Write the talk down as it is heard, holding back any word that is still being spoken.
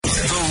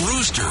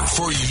booster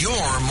for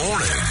your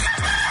morning.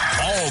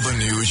 All the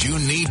news you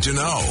need to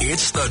know.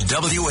 It's the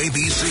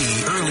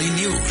WABC Early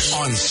News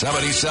on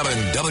 77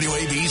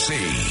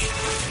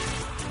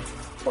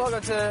 WABC.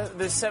 Welcome to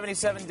the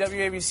 77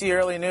 WABC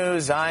Early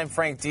News. I'm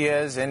Frank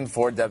Diaz in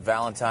for Deb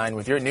Valentine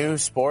with your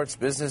news, sports,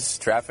 business,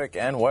 traffic,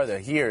 and weather.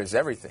 Here's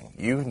everything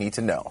you need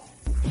to know.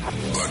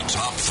 The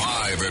top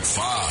 5 at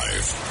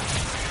 5.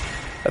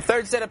 The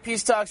third set of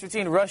peace talks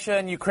between Russia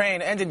and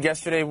Ukraine ended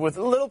yesterday with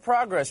little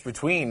progress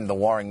between the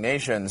warring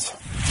nations.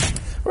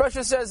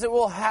 Russia says it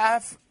will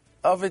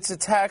halt its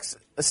attacks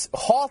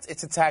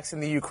in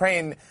the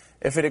Ukraine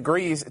if it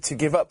agrees to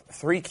give up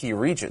 3 key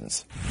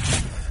regions.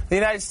 The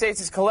United States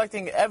is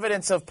collecting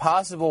evidence of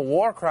possible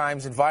war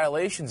crimes and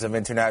violations of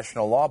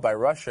international law by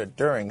Russia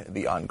during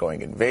the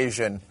ongoing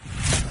invasion.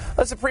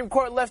 The Supreme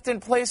Court left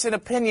in place an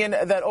opinion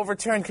that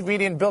overturned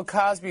comedian Bill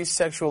Cosby's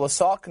sexual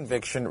assault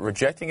conviction,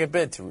 rejecting a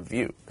bid to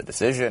review the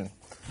decision.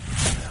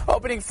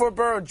 Opening 4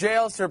 borough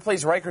jails to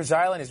replace Rikers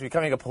Island is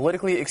becoming a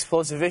politically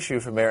explosive issue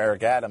for Mayor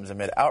Eric Adams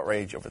amid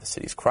outrage over the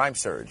city's crime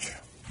surge.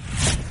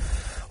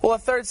 Well, a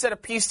third set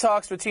of peace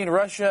talks between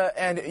Russia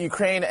and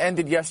Ukraine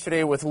ended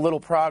yesterday with little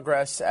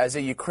progress, as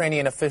a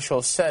Ukrainian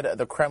official said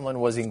the Kremlin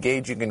was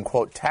engaging in,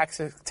 quote,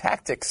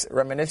 tactics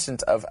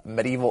reminiscent of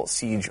medieval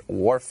siege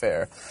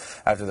warfare.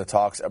 After the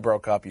talks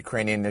broke up,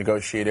 Ukrainian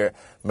negotiator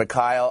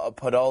Mikhail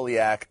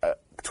Podolyak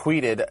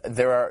tweeted,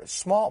 "There are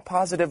small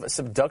positive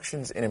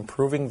subductions in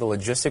improving the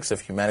logistics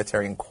of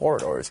humanitarian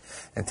corridors.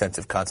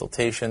 Intensive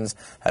consultations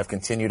have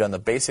continued on the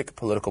basic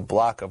political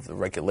block of the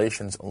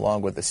regulations,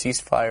 along with the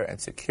ceasefire and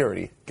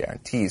security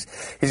guarantees."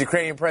 His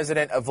Ukrainian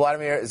President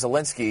Vladimir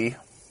Zelensky.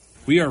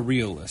 "We are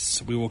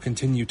realists. We will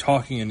continue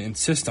talking and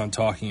insist on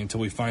talking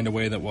until we find a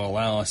way that will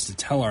allow us to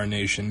tell our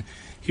nation,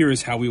 here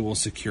is how we will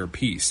secure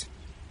peace.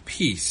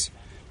 Peace.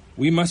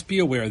 We must be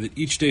aware that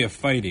each day of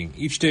fighting,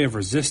 each day of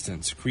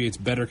resistance, creates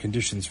better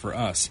conditions for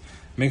us,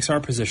 makes our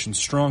position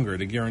stronger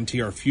to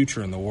guarantee our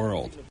future in the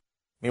world."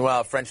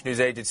 Meanwhile, French news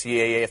agency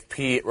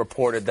AFP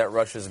reported that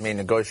Russia's main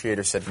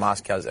negotiator said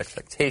Moscow's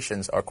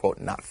expectations are, quote,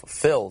 not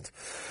fulfilled.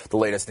 The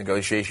latest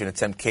negotiation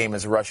attempt came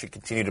as Russia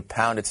continued to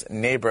pound its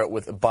neighbor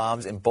with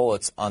bombs and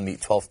bullets on the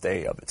 12th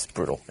day of its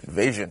brutal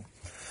invasion.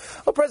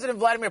 Well, President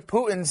Vladimir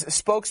Putin's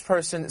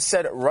spokesperson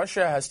said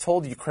Russia has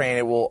told Ukraine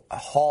it will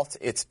halt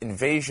its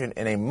invasion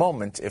in a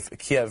moment if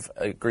Kiev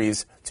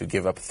agrees to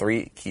give up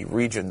 3 key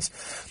regions.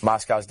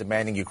 Moscow is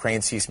demanding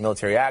Ukraine cease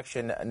military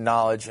action,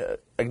 acknowledge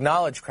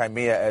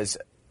Crimea as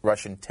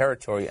Russian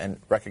territory, and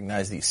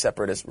recognize the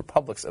separatist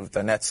republics of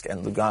Donetsk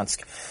and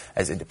Lugansk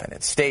as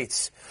independent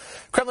states.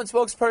 Kremlin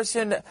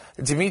spokesperson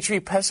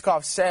Dmitry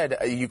Peskov said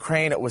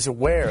Ukraine was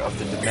aware of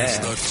the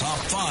demand. It's the top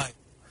 5.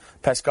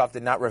 Peskov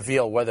did not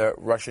reveal whether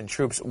Russian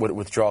troops would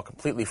withdraw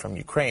completely from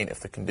Ukraine if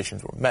the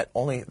conditions were met,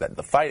 only that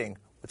the fighting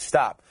would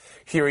stop.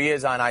 Here he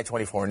is on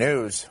I-24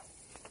 News.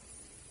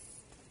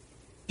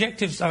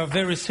 Objectives are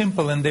very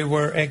simple, and they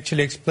were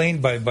actually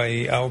explained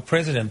by our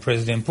President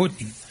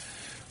Putin.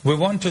 We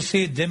want to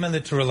see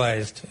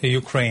demilitarized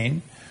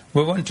Ukraine.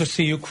 We want to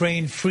see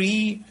Ukraine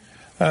free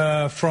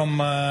from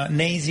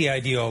Nazi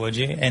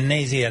ideology and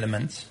Nazi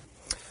elements.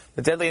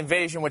 The deadly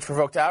invasion, which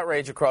provoked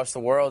outrage across the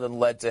world and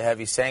led to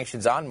heavy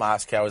sanctions on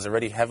Moscow, has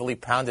already heavily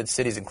pounded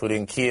cities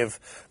including Kiev,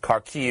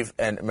 Kharkiv,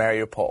 and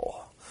Mariupol.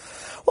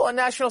 Well, a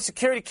National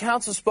Security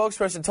Council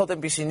spokesperson told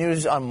NBC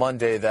News on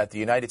Monday that the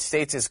United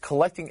States is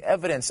collecting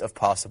evidence of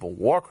possible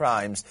war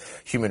crimes,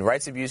 human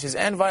rights abuses,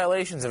 and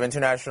violations of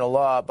international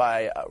law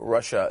by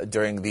Russia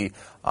during the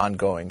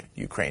ongoing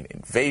Ukraine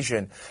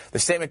invasion. The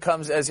statement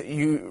comes as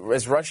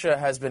Russia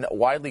has been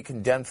widely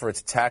condemned for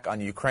its attack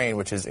on Ukraine,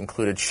 which has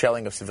included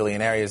shelling of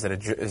civilian areas that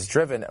has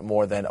driven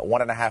more than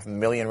 1.5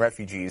 million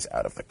refugees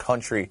out of the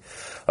country.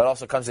 It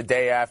also comes a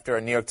day after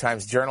a New York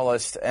Times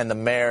journalist and the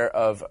mayor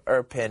of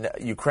Irpin,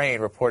 Ukraine,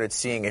 reported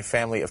seeing a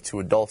family of 2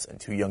 adults and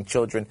 2 young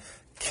children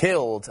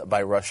killed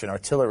by Russian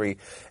artillery,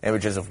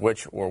 images of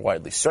which were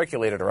widely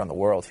circulated around the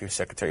world. Here's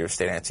Secretary of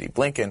State Antony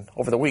Blinken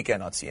over the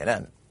weekend on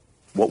CNN.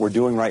 What we're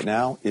doing right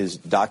now is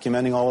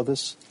documenting all of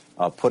this,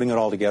 putting it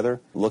all together,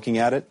 looking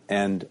at it,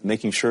 and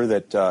making sure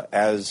that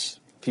as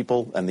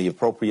people and the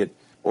appropriate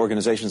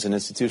organizations and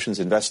institutions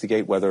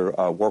investigate whether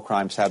war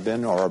crimes have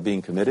been or are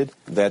being committed,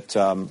 that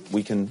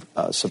we can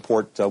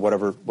support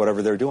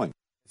whatever they're doing.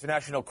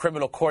 International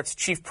Criminal Court's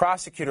chief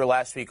prosecutor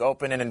last week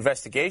opened an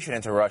investigation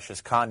into Russia's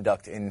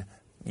conduct in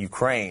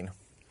Ukraine.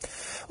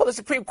 Well, the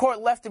Supreme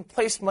Court left in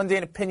place Monday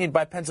an opinion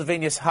by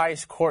Pennsylvania's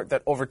highest court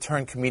that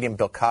overturned comedian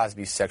Bill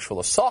Cosby's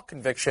sexual assault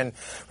conviction,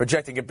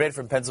 rejecting a bid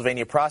from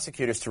Pennsylvania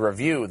prosecutors to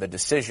review the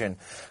decision.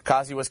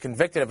 Cosby was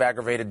convicted of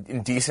aggravated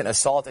indecent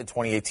assault in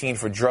 2018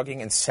 for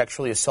drugging and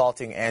sexually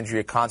assaulting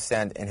Andrea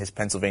Constand in his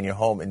Pennsylvania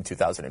home in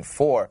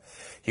 2004.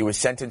 He was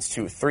sentenced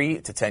to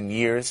 3 to 10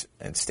 years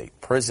in state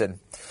prison.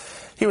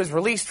 He was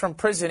released from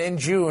prison in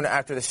June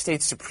after the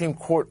state Supreme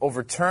Court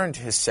overturned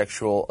his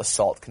sexual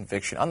assault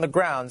conviction on the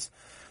grounds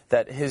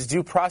that his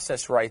due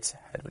process rights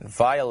had been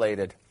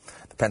violated.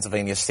 The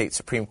Pennsylvania State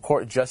Supreme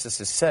Court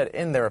justices said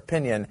in their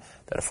opinion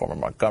that a former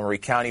Montgomery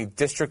County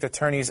District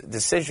Attorney's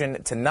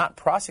decision to not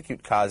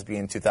prosecute Cosby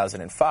in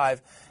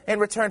 2005 in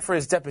return for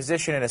his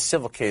deposition in a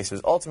civil case was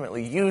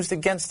ultimately used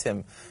against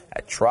him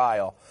at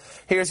trial.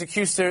 Here's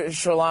accuser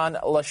Shalon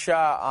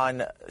Lasha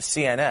on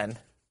CNN.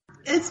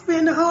 It's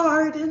been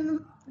hard,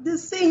 and to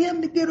see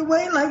him to get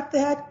away like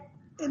that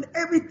and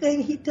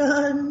everything he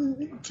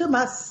done to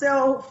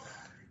myself,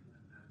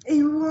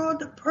 he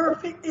ruined a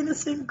perfect,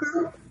 innocent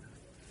girl.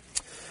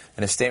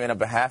 In a statement on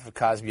behalf of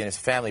Cosby and his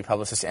family,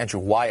 publicist Andrew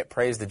Wyatt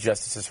praised the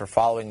justices for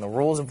following the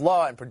rules of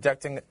law and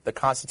protecting the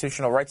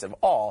constitutional rights of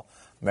all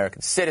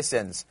American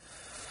citizens.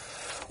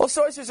 Well,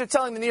 sources are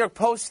telling the New York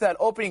Post that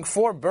opening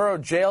 4 borough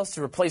jails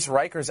to replace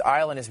Rikers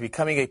Island is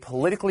becoming a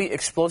politically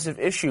explosive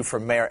issue for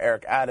Mayor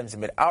Eric Adams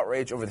amid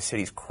outrage over the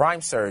city's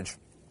crime surge.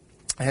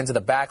 And to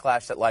the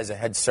backlash that lies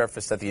ahead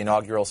surfaced at the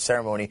inaugural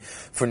ceremony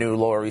for new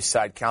Lower East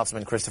Side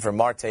Councilman Christopher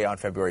Marte on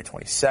February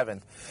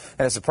 27th.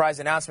 In a surprise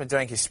announcement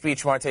during his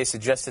speech, Marte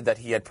suggested that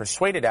he had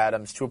persuaded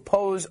Adams to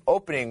oppose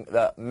opening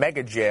the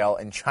mega jail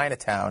in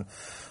Chinatown.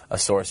 A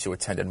source who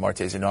attended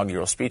Marte's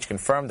inaugural speech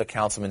confirmed the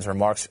councilman's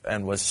remarks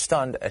and was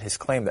stunned at his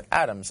claim that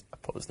Adams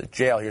opposed the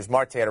jail. Here's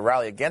Marte at a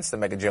rally against the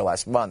mega jail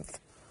last month.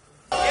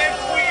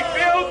 If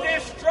we build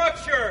this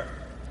structure,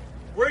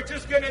 we're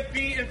just going to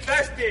be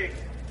investing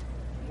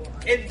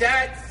in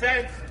that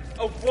sense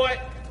of what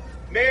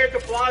Mayor de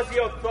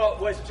Blasio thought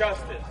was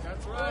justice.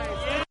 That's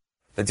right.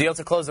 The deal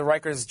to close the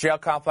Rikers jail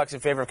complex in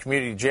favor of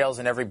community jails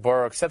in every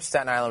borough except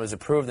Staten Island was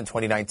approved in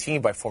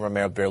 2019 by former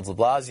Mayor Bill de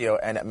Blasio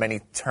and many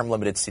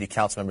term-limited city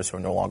council members who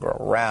are no longer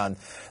around.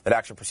 That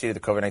action preceded the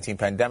COVID-19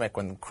 pandemic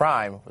when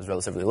crime was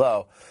relatively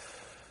low.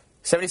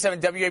 77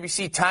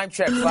 WABC time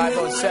check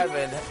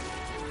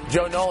 5:07.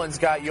 Joe Nolan's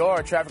got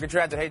your traffic and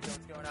transit. Hey, Joe, what's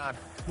going on?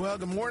 Well,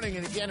 good morning.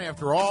 And again,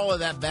 after all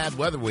of that bad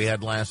weather we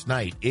had last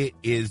night, it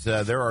is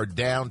there are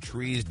down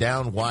trees,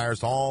 down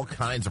wires, all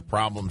kinds of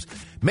problems,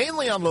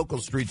 mainly on local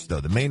streets, though.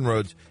 The main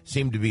roads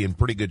seem to be in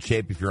pretty good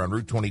shape. If you're on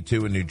Route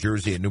 22 in New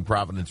Jersey at New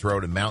Providence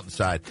Road and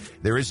Mountainside,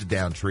 there is a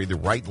down tree, the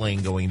right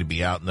lane going to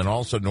be out. And then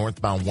also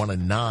northbound 1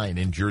 and 9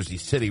 in Jersey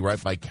City,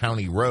 right by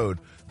County Road,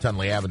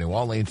 Tunley Avenue.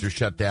 All lanes are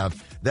shut down.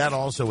 That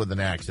also with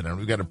an accident.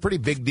 We've got a pretty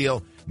big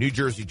deal New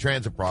Jersey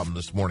Transit problem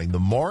this morning. The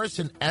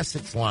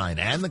Morrison-Essex line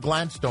and the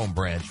Gladstone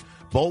branch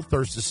both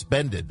are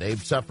suspended.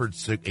 They've suffered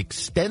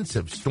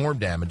extensive storm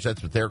damage.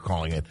 That's what they're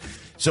calling it.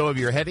 So if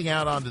you're heading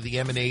out onto the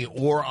M&E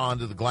or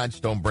onto the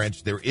Gladstone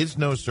branch, there is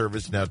no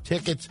service. Now,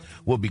 tickets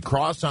will be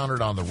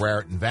cross-honored on the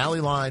Raritan Valley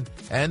line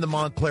and the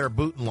Montclair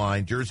Boonton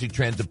line. Jersey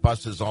Transit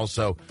buses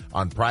also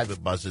on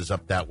private buses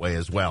up that way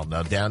as well.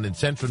 Now, down in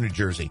central New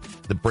Jersey,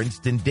 the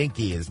Princeton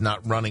Dinky is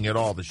not running at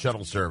all, the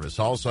shuttle service.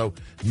 Also,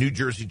 New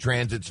Jersey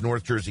Transit's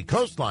North Jersey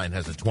Coastline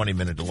has a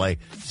 20-minute delay.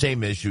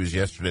 Same issue as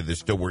yesterday. They're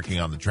still working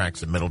on the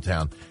tracks in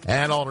Middletown.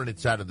 And alternate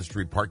side of the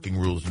street parking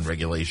rules and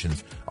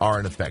regulations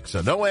are in effect.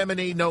 So no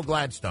M&E, no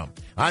Gladstone.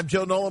 I'm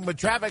Joe Nolan with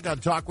traffic on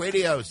Talk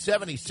Radio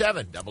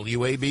 77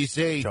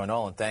 WABC. Joe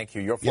Nolan, thank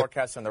you. Your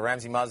forecast from the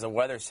Ramsey Mazda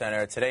Weather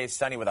Center. Today is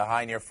sunny with a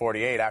high near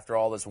 48. After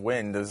all this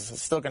wind,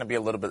 there's still going to be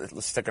a little bit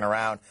sticking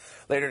around.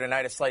 Later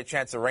tonight, a slight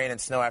chance of rain and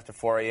snow after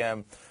 4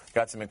 a.m.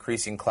 Got some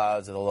increasing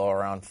clouds at a low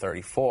around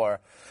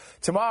 34.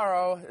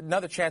 Tomorrow,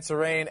 another chance of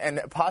rain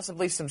and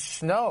possibly some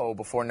snow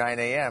before 9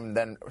 a.m.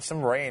 Then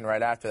some rain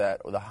right after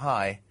that with a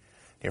high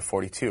near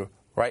 42.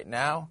 Right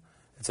now,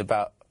 it's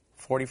about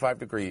 45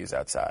 degrees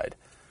outside.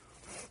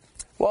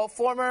 Well,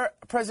 former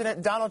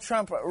President Donald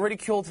Trump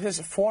ridiculed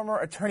his former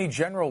Attorney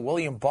General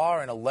William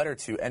Barr in a letter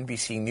to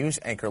NBC News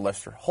anchor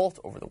Lester Holt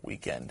over the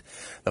weekend.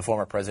 The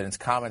former president's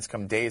comments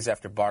come days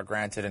after Barr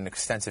granted an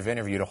extensive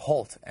interview to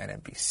Holt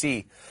and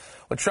NBC.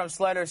 When Trump's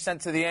letter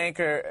sent to the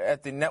anchor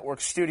at the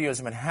network studios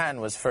in Manhattan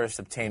was first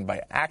obtained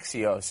by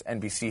Axios,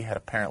 NBC had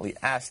apparently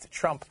asked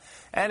Trump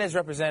and his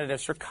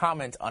representatives for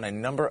comment on a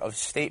number of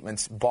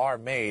statements Barr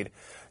made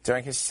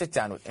during his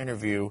sit-down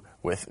interview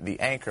with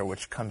the anchor,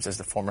 which comes as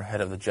the former head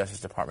of the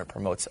Justice Department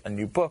promotes a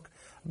new book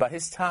about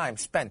his time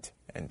spent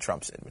in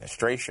Trump's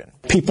administration.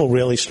 People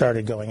really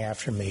started going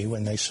after me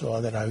when they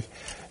saw that I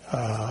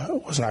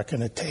was not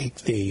going to take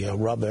the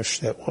rubbish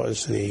that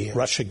was the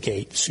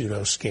Russiagate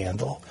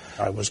pseudo-scandal.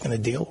 I was going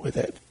to deal with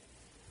it.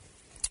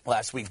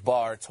 Last week,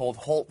 Barr told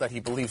Holt that he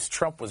believes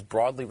Trump was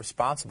broadly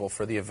responsible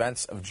for the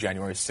events of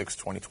January 6,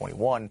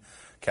 2021,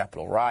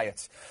 Capitol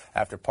riots.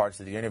 After parts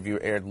of the interview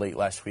aired late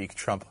last week,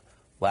 Trump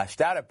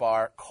lashed out at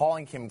Barr,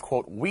 calling him,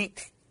 quote,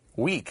 weak,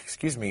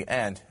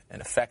 and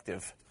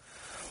ineffective.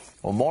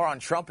 Well, more on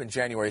Trump in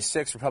January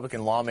 6.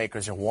 Republican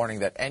lawmakers are warning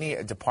that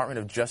any Department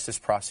of Justice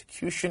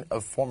prosecution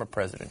of former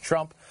President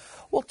Trump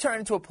will turn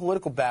into a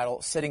political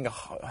battle, setting a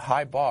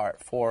high bar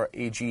for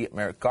AG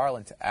Merrick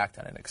Garland to act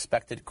on an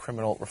expected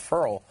criminal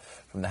referral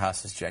from the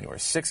House's January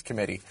 6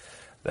 committee.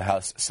 The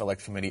House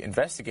Select Committee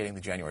investigating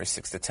the January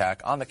 6th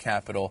attack on the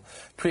Capitol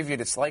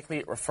previewed its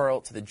likely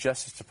referral to the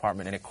Justice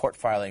Department in a court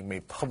filing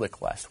made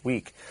public last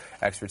week.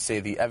 Experts say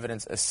the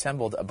evidence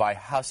assembled by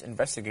House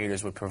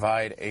investigators would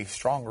provide a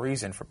strong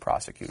reason for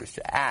prosecutors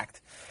to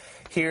act.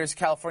 Here's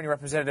California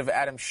Representative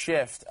Adam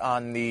Schiff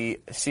on the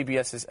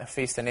CBS's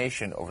Face the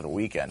Nation over the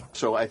weekend.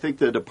 So I think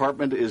the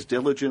department is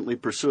diligently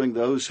pursuing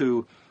those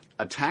who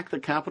attacked the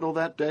Capitol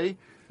that day.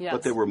 Yes.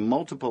 But there were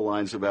multiple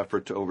lines of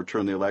effort to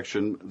overturn the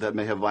election that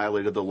may have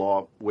violated the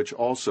law, which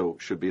also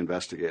should be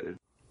investigated.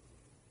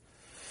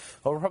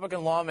 Well,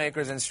 Republican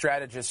lawmakers and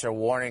strategists are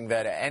warning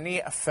that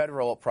any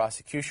federal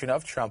prosecution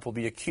of Trump will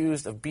be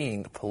accused of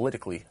being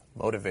politically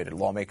motivated.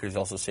 Lawmakers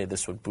also say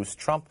this would boost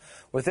Trump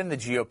within the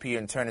GOP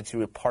and turn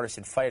into a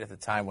partisan fight at the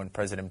time when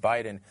President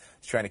Biden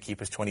is trying to keep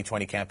his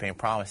 2020 campaign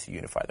promise to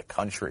unify the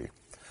country.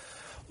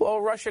 Well,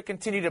 Russia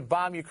continued to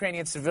bomb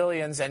Ukrainian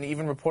civilians and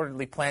even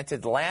reportedly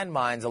planted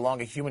landmines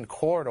along a human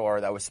corridor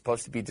that was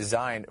supposed to be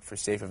designed for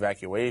safe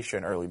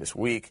evacuation early this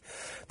week.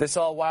 This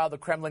all while the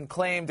Kremlin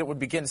claimed it would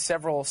begin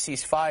several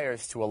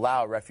ceasefires to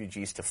allow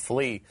refugees to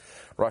flee.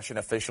 Russian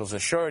officials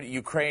assured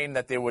Ukraine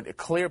that they would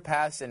clear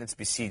paths in its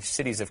besieged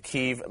cities of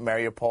Kyiv,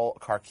 Mariupol,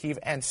 Kharkiv,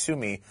 and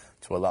Sumy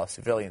to allow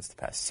civilians to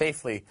pass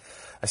safely.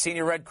 A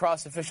senior Red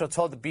Cross official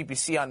told the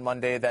BBC on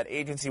Monday that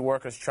agency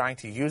workers trying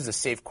to use the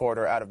safe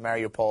corridor out of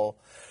Mariupol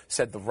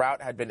said the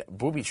route had been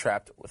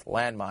booby-trapped with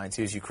landmines.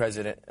 Here's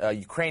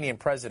Ukrainian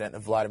President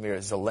Vladimir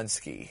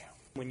Zelensky.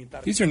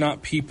 These are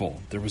not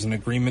people. There was an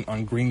agreement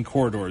on green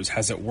corridors.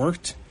 Has it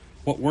worked?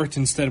 What worked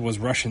instead was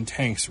Russian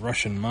tanks,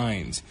 Russian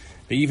mines.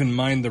 They even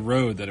mined the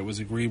road that it was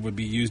agreed would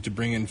be used to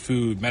bring in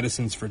food,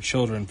 medicines for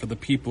children, for the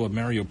people of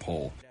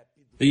Mariupol.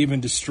 They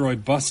even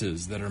destroyed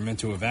buses that are meant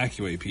to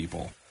evacuate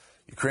people.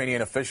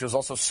 Ukrainian officials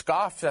also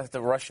scoffed that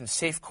the Russian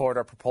safe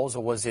corridor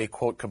proposal was a,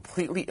 quote,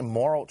 completely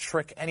immoral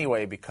trick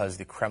anyway because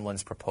the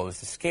Kremlin's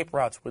proposed escape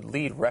routes would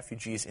lead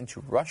refugees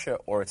into Russia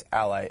or its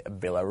ally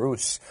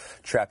Belarus,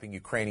 trapping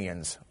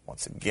Ukrainians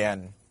once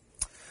again.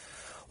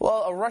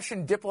 Well, a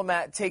Russian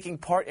diplomat taking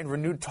part in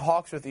renewed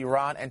talks with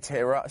Iran and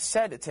Tehran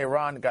said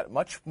Tehran got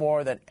much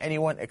more than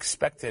anyone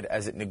expected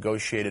as it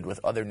negotiated with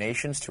other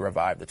nations to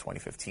revive the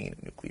 2015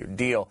 nuclear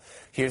deal.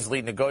 Here's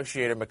lead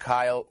negotiator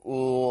Mikhail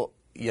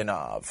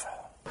Ulyanov.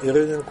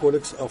 Iranian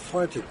colleagues are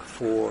fighting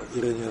for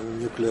Iranian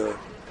nuclear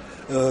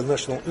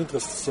national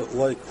interests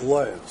like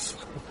lions.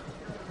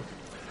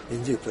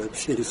 Indeed, I'm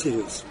very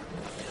serious.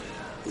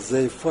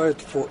 They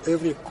fight for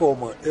every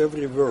comma,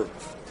 every word.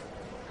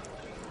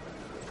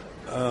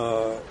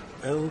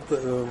 And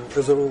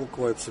as a rule,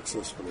 quite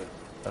successfully.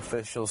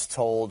 Officials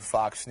told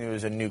Fox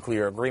News a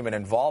nuclear agreement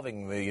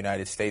involving the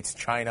United States,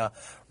 China,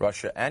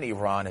 Russia, and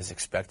Iran is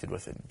expected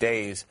within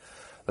days.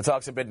 The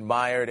talks have been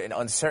mired in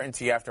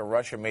uncertainty after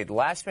Russia made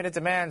last-minute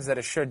demands that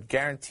assured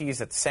guarantees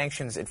that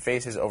sanctions it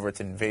faces over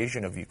its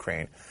invasion of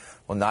Ukraine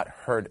will not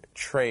hurt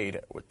trade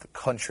with the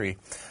country.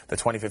 The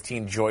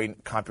 2015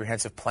 Joint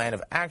Comprehensive Plan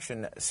of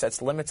Action sets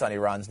limits on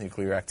Iran's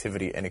nuclear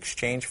activity in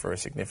exchange for a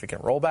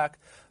significant rollback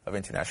of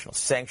international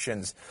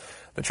sanctions.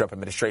 The Trump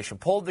administration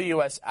pulled the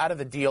U.S. out of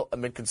the deal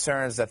amid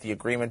concerns that the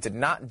agreement did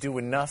not do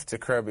enough to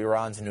curb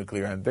Iran's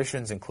nuclear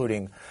ambitions,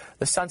 including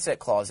the sunset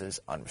clauses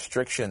on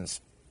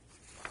restrictions.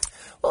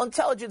 Well,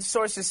 intelligence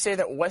sources say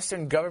that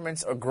Western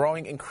governments are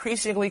growing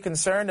increasingly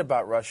concerned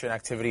about Russian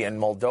activity in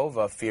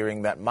Moldova,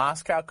 fearing that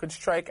Moscow could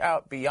strike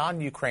out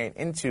beyond Ukraine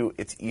into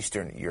its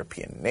Eastern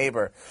European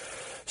neighbor.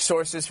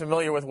 Sources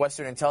familiar with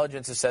Western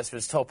intelligence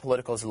assessments told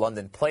Political's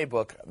London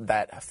Playbook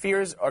that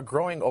fears are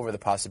growing over the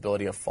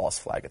possibility of false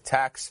flag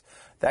attacks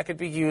that could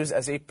be used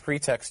as a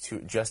pretext to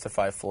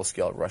justify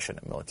full-scale Russian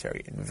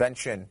military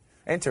intervention.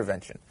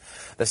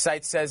 The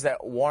site says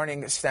that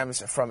warning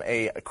stems from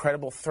a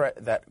credible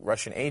threat that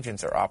Russian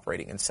agents are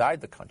operating inside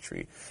the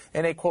country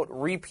in a, quote,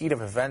 repeat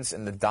of events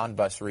in the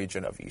Donbas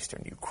region of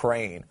eastern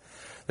Ukraine.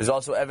 There's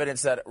also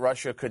evidence that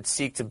Russia could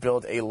seek to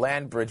build a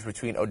land bridge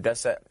between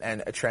Odessa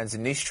and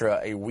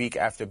Transnistria a week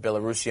after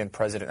Belarusian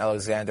President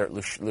Alexander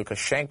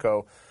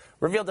Lukashenko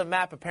revealed a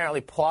map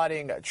apparently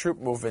plotting troop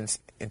movements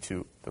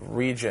into the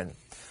region.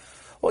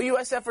 Well,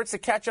 U.S. efforts to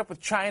catch up with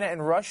China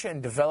and Russia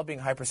in developing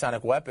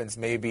hypersonic weapons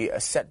may be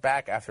a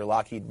setback after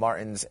Lockheed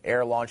Martin's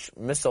air-launched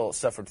missile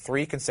suffered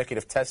 3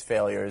 consecutive test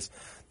failures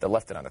that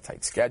left it on a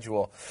tight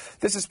schedule.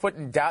 This has put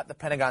in doubt the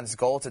Pentagon's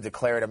goal to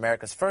declare it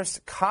America's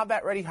first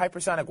combat-ready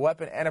hypersonic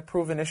weapon and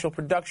approve initial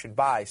production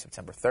by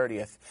September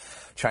 30th.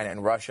 China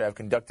and Russia have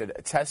conducted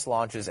test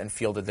launches and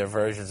fielded their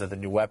versions of the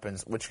new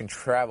weapons, which can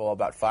travel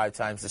about 5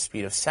 times the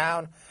speed of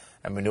sound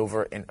and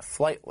maneuver in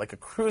flight like a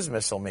cruise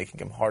missile, making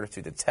them harder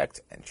to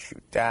detect and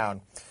shoot down.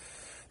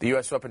 The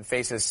U.S. weapon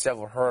faces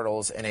several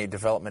hurdles in a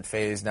development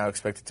phase now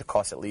expected to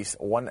cost at least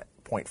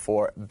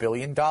 $1.4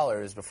 billion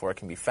before it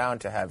can be found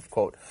to have,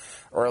 quote,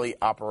 early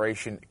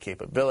operation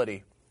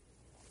capability.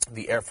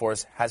 The Air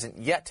Force hasn't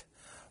yet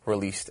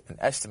released an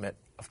estimate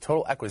of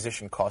total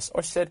acquisition costs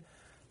or said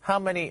how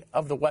many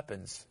of the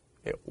weapons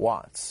it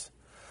wants.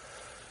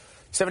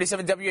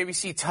 77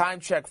 WABC time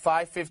check,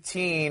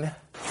 5:15.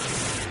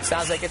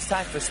 Sounds like it's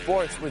time for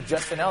sports with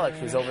Justin Ellick,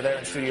 who's over there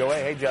in Studio A.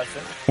 Hey,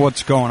 Justin.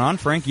 What's going on,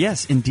 Frank?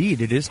 Yes,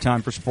 indeed, it is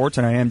time for sports,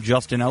 and I am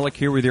Justin Ellick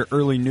here with your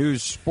early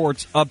news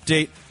sports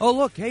update. Oh,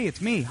 look, hey, it's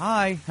me.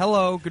 Hi,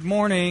 hello, good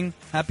morning,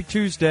 happy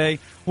Tuesday.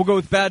 We'll go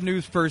with bad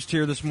news first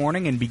here this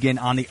morning and begin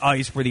on the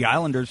ice, where the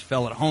Islanders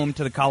fell at home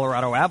to the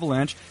Colorado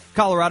Avalanche.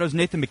 Colorado's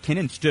Nathan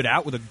MacKinnon stood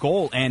out with a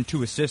goal and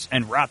 2 assists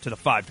en route to the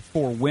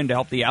 5-4 win to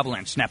help the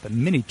Avalanche snap a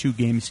mini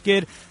 2-game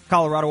skid.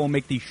 Colorado will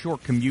make the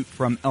short commute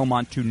from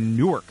Elmont to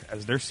Newark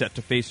as they're set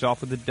to face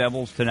off with the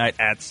Devils tonight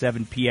at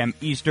 7 p.m.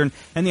 Eastern,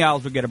 and the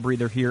Isles will get a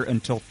breather here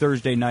until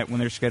Thursday night when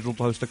they're scheduled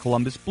to host the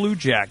Columbus Blue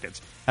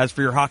Jackets. As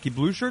for your hockey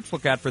blue shirts,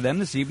 look out for them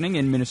this evening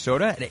in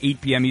Minnesota at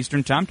 8 p.m.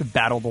 Eastern time to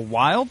battle the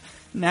Wild.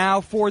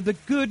 Now for the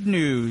good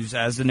news,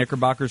 as the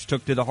Knickerbockers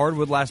took to the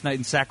hardwood last night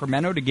in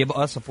Sacramento to give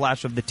us a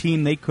flash of the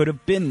team they could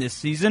have been this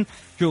season.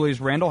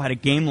 Julius Randle had a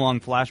game-long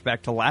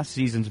flashback to last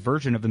season's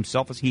version of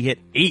himself as he hit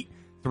 8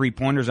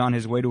 3-pointers on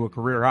his way to a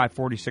career-high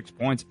 46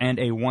 points and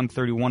a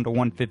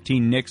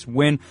 131-115 Knicks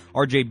win.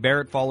 R.J.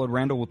 Barrett followed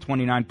Randle with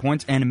 29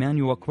 points, and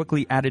Emmanuel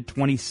quickly added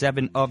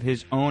 27 of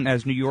his own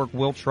as New York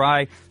will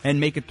try and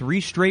make it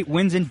 3 straight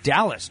wins in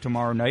Dallas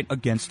tomorrow night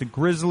against the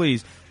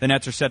Grizzlies. The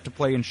Nets are set to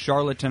play in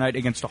Charlotte tonight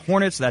against the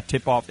Hornets. That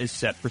tip-off is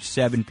set for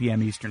 7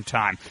 p.m. Eastern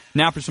Time.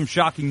 Now for some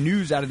shocking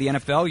news out of the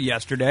NFL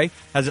yesterday,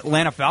 as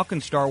Atlanta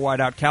Falcons star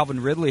wideout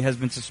Calvin Ridley has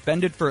been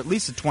suspended for at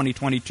least the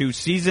 2022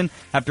 season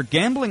after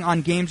gambling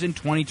on games in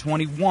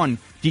 2021.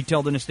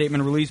 Detailed in a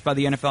statement released by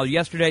the NFL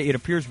yesterday, it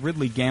appears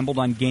Ridley gambled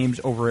on games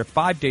over a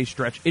 5-day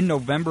stretch in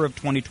November of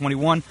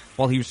 2021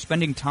 while he was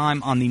spending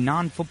time on the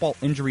non-football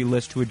injury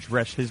list to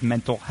address his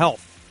mental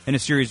health. In a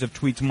series of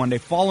tweets Monday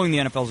following the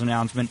NFL's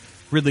announcement,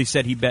 Ridley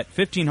said he bet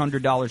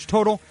 $1,500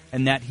 total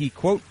and that he,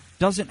 quote,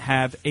 doesn't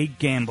have a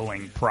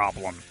gambling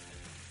problem.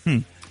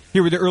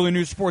 Here with the early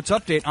news sports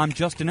update, I'm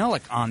Justin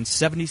Ellick on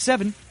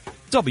 77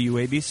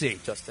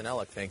 WABC. Justin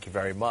Ellick, thank you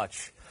very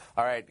much.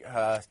 All right,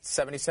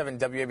 77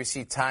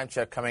 WABC time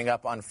check coming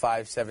up on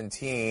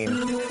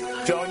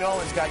 5:17. Joe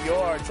Nolan's got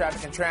your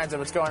traffic and transit.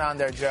 What's going on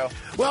there, Joe?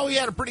 Well, we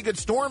had a pretty good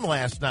storm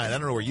last night. I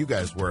don't know where you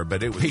guys were,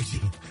 but it was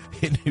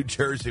in New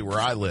Jersey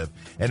where I live.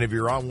 And if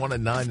you're on 1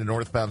 and 9, the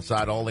northbound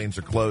side, all lanes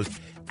are closed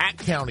at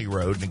County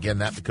Road, and again,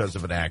 that because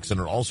of an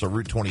accident. Also,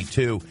 Route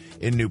 22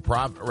 in at New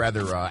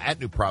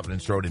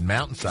Providence Road in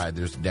Mountainside,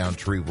 there's a downed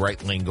tree,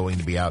 right lane going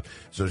to be out.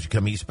 So as you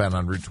come eastbound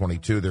on Route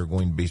 22, there are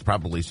going to be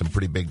probably some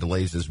pretty big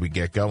delays as we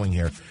get going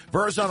here.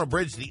 Verrazano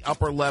Bridge, the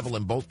upper level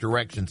in both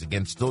directions,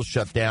 again, still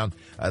shut down.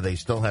 They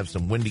still have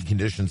some windy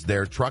conditions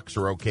there. Trucks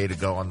are okay to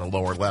go on the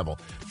lower level.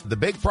 The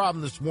big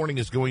problem this morning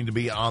is going to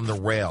be on the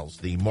rails.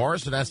 The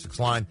Morrison-Essex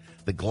line,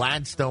 the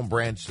Gladstone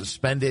branch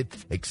suspended,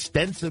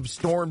 extensive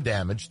storm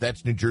damage.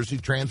 That's New Jersey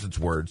Transit's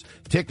words.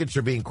 Tickets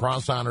are being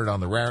cross-honored on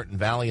the Raritan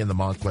Valley and the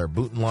Montclair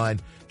Booten line.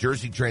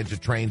 Jersey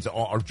Transit trains,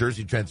 or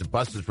Jersey Transit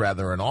buses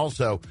rather, and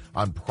also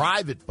on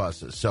private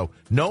buses. So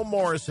no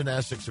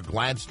Morrison-Essex or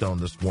Gladstone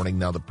this morning.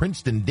 Now the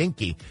Princeton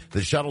Dinky,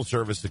 the shuttle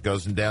service that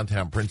goes in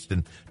downtown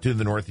Princeton to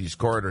the Northeast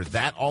Corridor,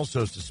 that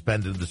also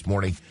suspended this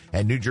morning.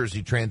 And New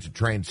Jersey Transit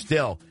trains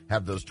still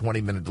have those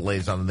 20-minute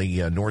delays on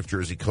the North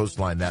Jersey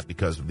coastline, that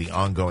because of the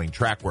ongoing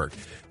track work.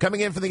 Coming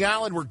in from the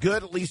island, we're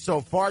good, at least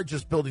so far,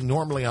 just building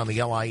normally on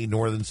the LIE,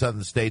 northern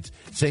southern states.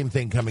 Same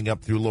thing coming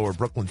up through lower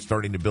Brooklyn,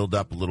 starting to build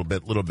up a little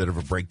bit of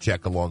a break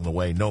check along the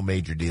way. No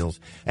major deals.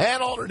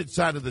 And alternate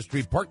side of the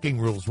street, parking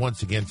rules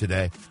once again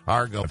today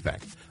are going to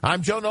effect.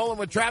 I'm Joe Nolan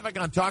with traffic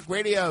on Talk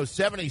Radio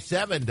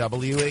 77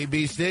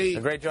 WABC.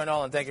 The great Joe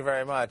Nolan, thank you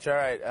very much. All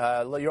right,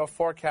 your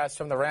forecast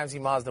from the Ramsey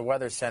Mazda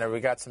Weather Center. We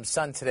got some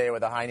sun today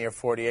with a high near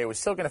 48. We're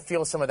still going to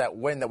feel some of that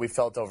wind that we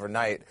felt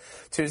overnight.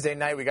 Tuesday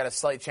night, we got a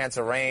slight chance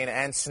of rain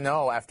and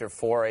snow after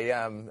 4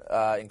 a.m.,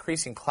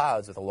 increasing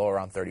clouds with a low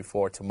around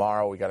 34.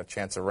 Tomorrow, we got a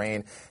chance of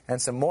rain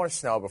and some more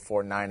snow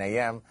before 9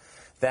 a.m.,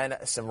 then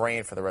some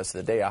rain for the rest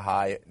of the day, a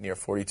high near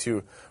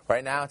 42.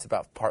 Right now, it's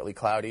about partly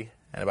cloudy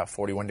and about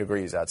 41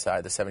 degrees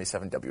outside the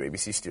 77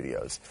 WABC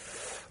studios.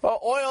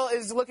 Well, oil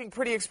is looking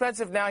pretty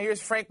expensive now.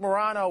 Here's Frank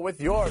Morano with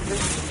your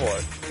business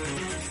report.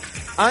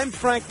 I'm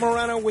Frank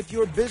Morano with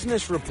your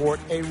business report.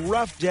 A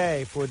rough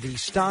day for the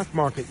stock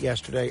market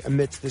yesterday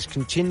amidst this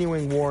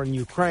continuing war in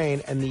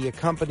Ukraine and the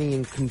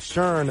accompanying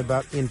concern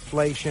about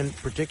inflation,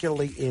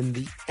 particularly in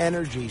the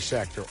energy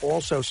sector.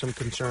 Also some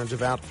concerns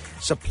about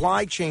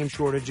supply chain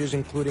shortages,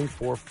 including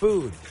for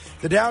food.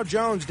 The Dow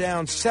Jones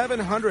down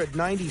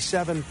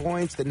 797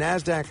 points, the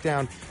NASDAQ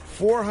down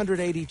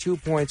 482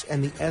 points,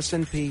 and the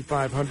S&P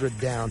 500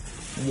 down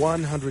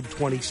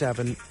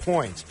 127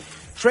 points.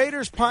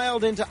 Traders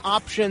piled into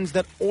options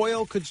that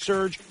oil could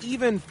surge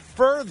even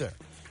further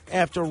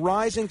after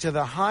rising to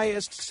the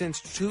highest since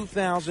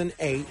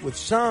 2008, with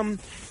some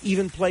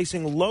even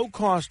placing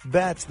low-cost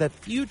bets that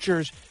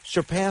futures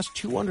surpass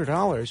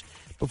 $200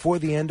 before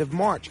the end of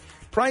March.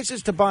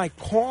 Prices to buy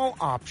call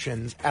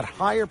options at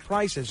higher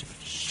prices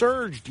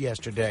surged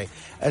yesterday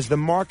as the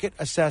market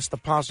assessed the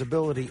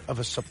possibility of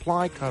a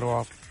supply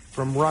cutoff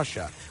from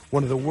Russia,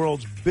 one of the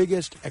world's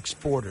biggest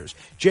exporters.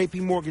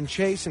 J.P. Morgan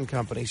Chase and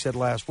Company said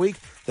last week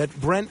that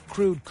Brent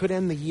crude could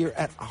end the year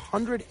at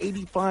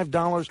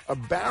 $185 a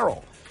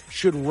barrel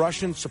should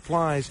Russian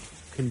supplies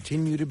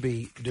continue to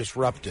be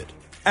disrupted.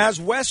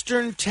 As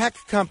Western tech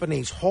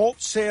companies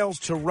halt sales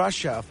to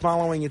Russia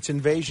following its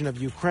invasion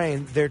of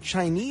Ukraine, their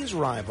Chinese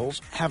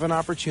rivals have an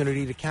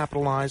opportunity to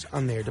capitalize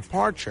on their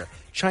departure.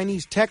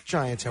 Chinese tech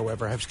giants,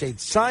 however, have stayed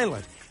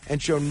silent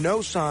and show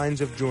no signs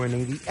of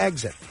joining the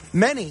exit.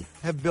 Many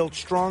have built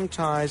strong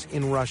ties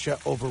in Russia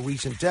over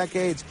recent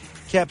decades,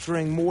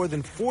 capturing more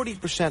than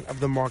 40% of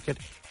the market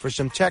for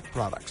some tech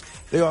products.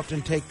 They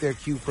often take their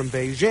cue from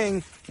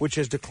Beijing, which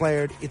has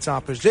declared its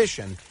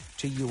opposition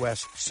to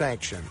U.S.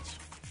 sanctions.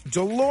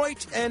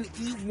 Deloitte and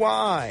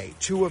EY,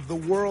 two of the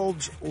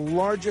world's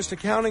largest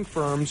accounting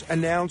firms,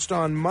 announced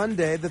on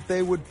Monday that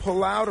they would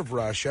pull out of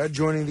Russia,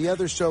 joining the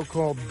other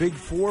so-called Big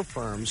Four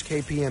firms,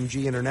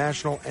 KPMG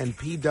International and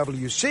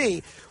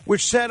PwC,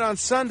 which said on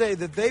Sunday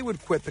that they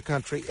would quit the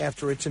country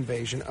after its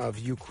invasion of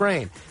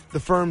Ukraine. The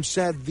firms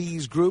said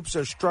these groups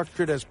are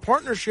structured as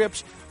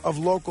partnerships of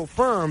local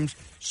firms,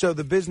 so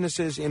the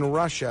businesses in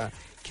Russia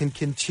can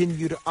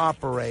continue to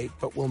operate,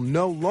 but will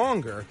no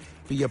longer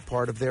be a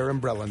part of their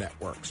umbrella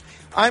networks.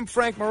 I'm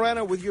Frank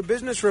Moreno with your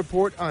business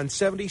report on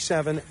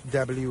 77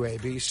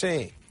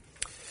 WABC.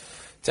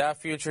 Dow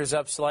futures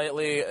up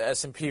slightly,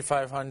 S&P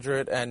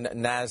 500 and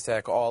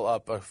NASDAQ all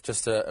up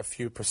just a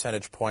few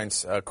percentage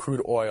points.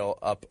 Crude oil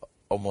up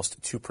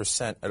almost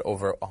 2% at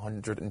over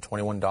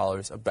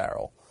 $121 a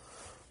barrel.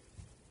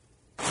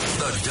 The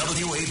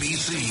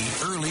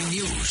WABC Early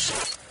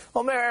News.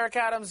 Well, Mayor Eric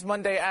Adams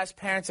Monday asked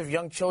parents of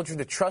young children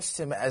to trust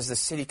him as the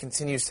city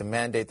continues to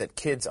mandate that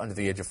kids under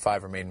the age of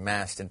 5 remain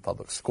masked in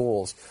public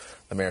schools.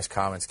 The mayor's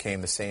comments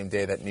came the same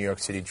day that New York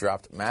City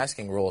dropped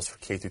masking rules for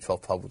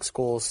K-12 public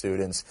school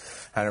students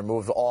and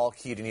removed all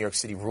key to New York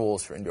City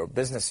rules for indoor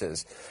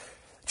businesses.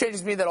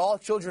 Changes mean that all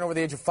children over the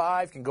age of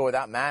 5 can go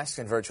without masks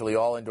in virtually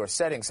all indoor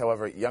settings.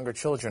 However, younger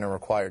children are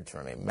required to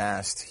remain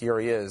masked. Here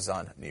he is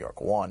on New York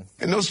One.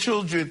 And those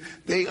children,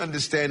 they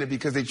understand it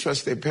because they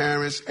trust their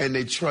parents and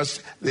they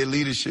trust their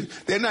leadership.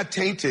 They're not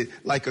tainted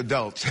like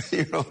adults.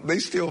 They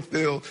still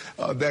feel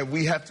that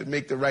we have to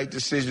make the right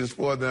decisions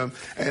for them.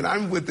 And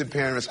I'm with the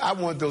parents. I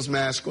want those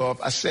masks off.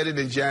 I said it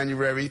in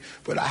January,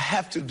 but I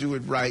have to do it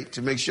right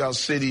to make sure our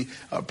city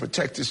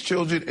protects its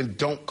children and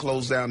don't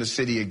close down the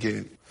city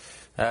again.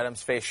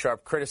 Adams faced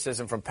sharp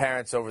criticism from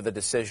parents over the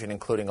decision,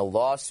 including a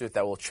lawsuit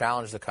that will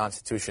challenge the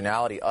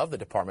constitutionality of the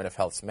Department of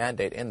Health's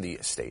mandate in the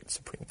state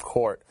Supreme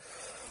Court.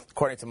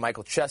 According to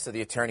Michael Chesa,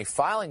 the attorney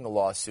filing the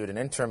lawsuit, an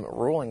interim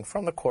ruling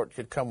from the court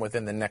could come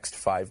within the next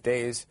 5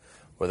 days,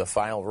 with a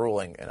final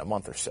ruling in a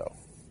month or so.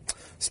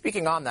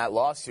 Speaking on that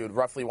lawsuit,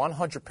 roughly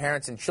 100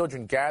 parents and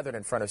children gathered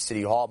in front of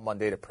City Hall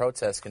Monday to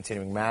protest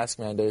continuing mask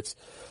mandates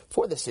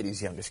for the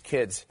city's youngest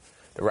kids.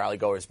 The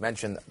rally-goers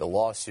mentioned the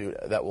lawsuit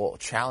that will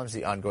challenge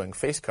the ongoing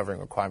face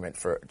covering requirement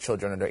for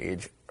children under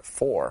age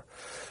 4.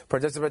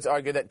 Participants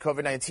argue that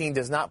COVID-19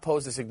 does not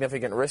pose a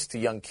significant risk to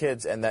young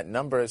kids and that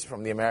numbers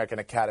from the American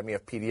Academy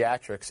of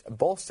Pediatrics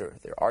bolster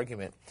their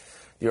argument.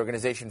 The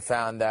organization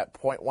found that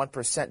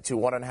 0.1% to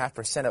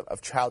 1.5%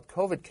 of child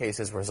COVID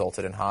cases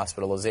resulted in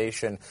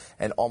hospitalization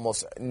and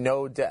almost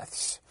no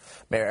deaths.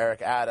 Mayor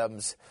Eric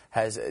Adams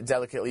has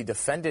delicately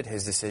defended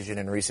his decision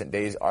in recent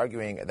days,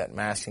 arguing that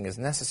masking is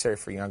necessary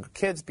for younger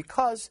kids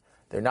because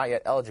they're not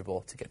yet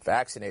eligible to get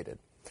vaccinated.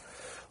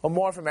 Well,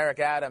 more from Eric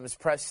Adams.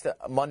 Pressed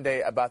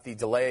Monday about the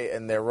delay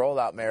in their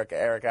rollout, Mayor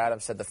Eric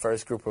Adams said the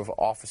first group of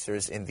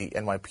officers in the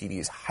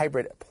NYPD's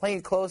hybrid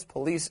plainclothes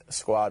police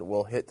squad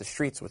will hit the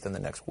streets within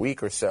the next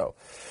week or so.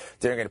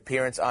 During an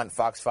appearance on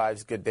Fox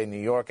 5's Good Day New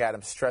York,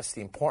 Adams stressed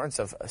the importance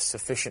of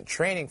sufficient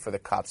training for the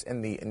cops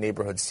in the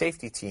neighborhood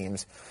safety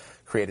teams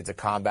created to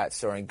combat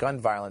soaring gun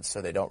violence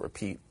so they don't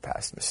repeat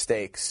past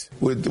mistakes.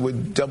 We're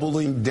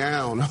doubling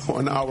down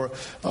on our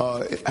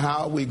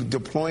how we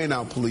deploying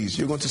our police.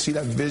 You're going to see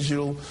that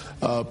visual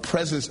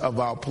presence of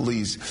our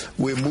police.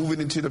 We're moving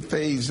into the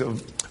phase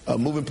of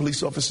moving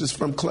police officers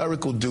from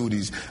clerical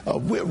duties.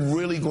 We're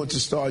really going to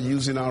start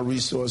using our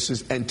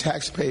resources and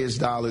taxpayers'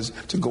 dollars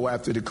to go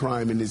after the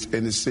crime in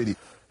this city.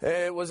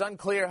 It was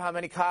unclear how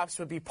many cops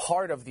would be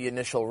part of the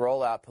initial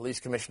rollout. Police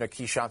Commissioner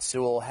Keechant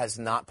Sewell has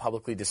not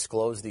publicly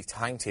disclosed the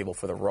timetable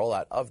for the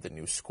rollout of the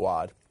new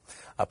squad.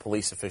 A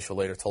police official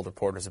later told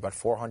reporters about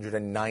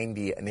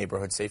 490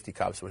 neighborhood safety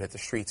cops would hit the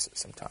streets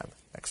sometime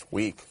next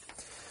week.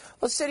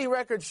 Well, city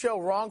records show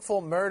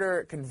wrongful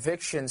murder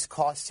convictions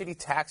cost city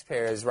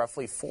taxpayers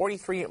roughly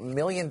 $43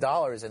 million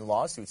in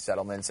lawsuit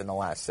settlements in the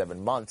last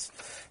 7 months,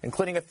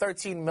 including a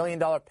 $13 million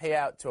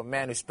payout to a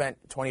man who spent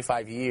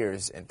 25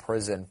 years in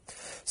prison.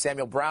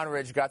 Samuel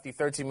Brownridge got the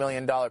 $13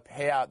 million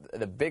payout,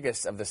 the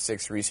biggest of the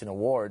 6 recent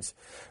awards.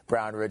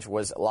 Brownridge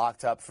was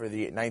locked up for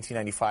the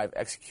 1995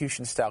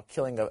 execution-style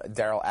killing of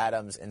Daryl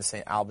Adams in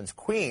St. Albans,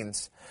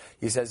 Queens.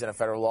 He says in a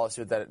federal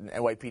lawsuit that an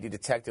NYPD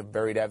detective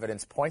buried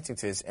evidence pointing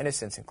to his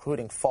innocence, including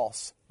including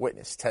false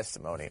witness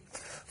testimony.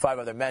 5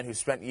 other men who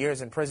spent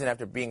years in prison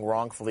after being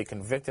wrongfully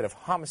convicted of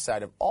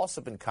homicide have also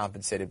been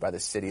compensated by the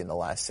city in the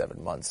last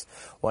 7 months.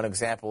 One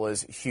example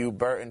is Hugh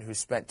Burton, who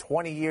spent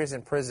 20 years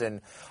in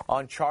prison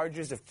on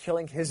charges of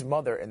killing his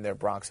mother in their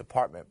Bronx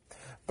apartment.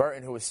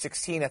 Burton, who was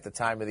 16 at the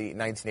time of the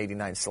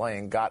 1989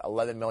 slaying, got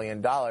 $11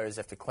 million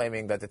after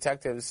claiming that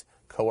detectives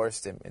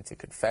coerced him into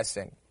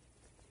confessing.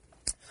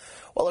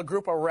 Well, a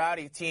group of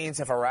rowdy teens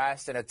have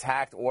harassed and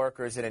attacked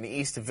workers in an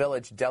East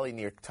Village deli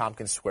near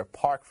Tompkins Square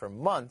Park for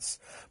months,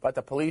 but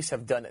the police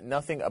have done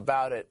nothing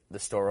about it, the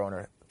store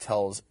owner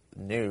tells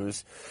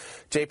News.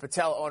 Jay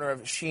Patel, owner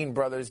of Sheen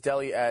Brothers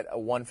Deli at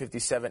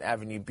 157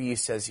 Avenue B,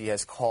 says he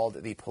has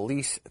called the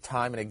police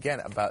time and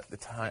again about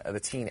the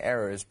teen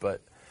errors,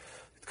 but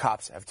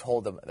cops have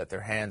told them that their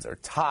hands are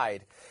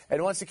tied.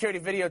 And one security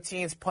video,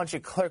 teens punch a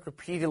clerk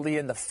repeatedly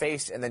in the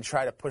face and then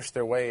try to push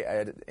their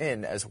way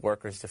in as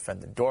workers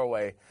defend the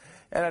doorway.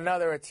 And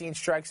another, a teen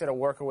strikes at a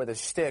worker with a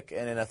stick,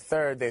 and in a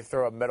third, they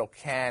throw a metal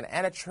can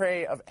and a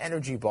tray of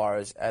energy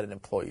bars at an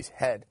employee's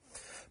head.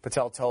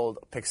 Patel told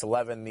Pix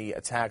 11 the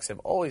attacks have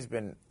always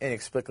been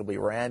inexplicably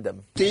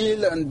random.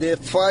 Still, and they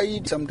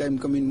fight, sometimes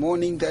come in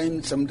morning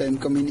time, sometimes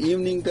come in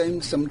evening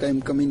time,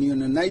 sometimes come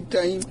in night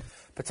time.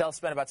 Patel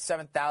spent about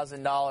 $7,000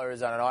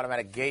 on an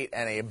automatic gate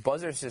and a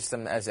buzzer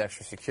system as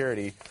extra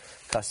security.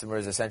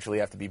 Customers essentially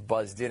have to be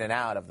buzzed in and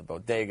out of the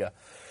bodega.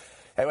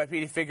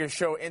 NYPD figures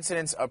show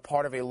incidents are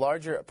part of a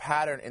larger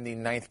pattern in the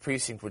 9th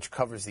Precinct, which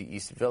covers the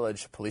East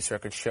Village. Police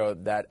records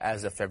showed that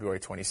as of February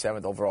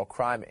 27th, overall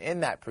crime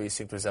in that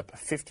precinct was up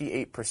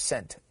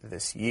 58%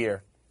 this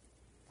year.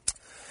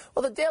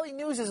 Well, the Daily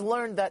News has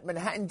learned that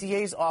Manhattan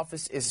DA's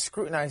office is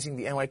scrutinizing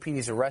the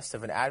NYPD's arrest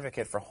of an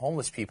advocate for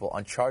homeless people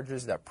on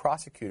charges that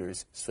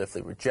prosecutors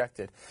swiftly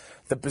rejected.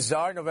 The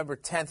bizarre November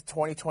 10th,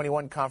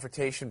 2021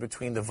 confrontation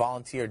between the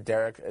volunteer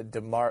Derek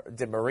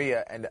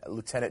DeMaria and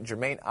Lieutenant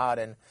Jermaine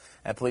Aden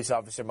and police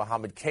officer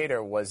Mohammed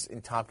Kader was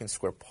in Tompkins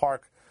Square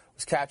Park,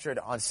 was captured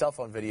on cell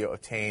phone video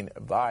obtained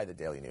by the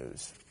Daily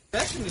News.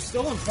 Possession of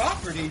stolen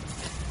property?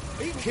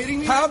 Are you kidding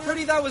me?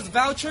 Property that was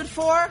vouchered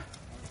for?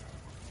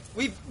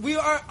 We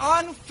are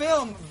on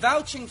film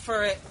vouching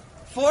for it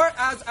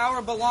as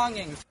our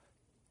belongings.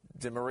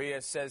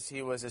 DeMaria says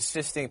he was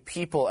assisting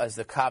people as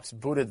the cops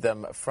booted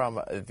them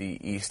from the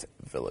East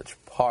Village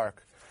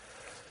Park.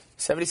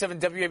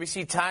 77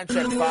 WABC time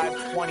check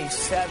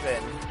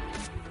 5:27.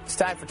 It's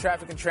time for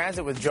Traffic and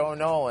Transit with Joe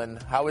Nolan.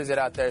 How is it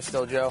out there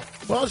still, Joe?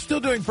 Well, it's still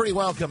doing pretty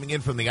well coming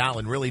in from the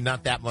island. Really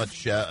not that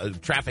much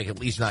traffic, at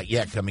least not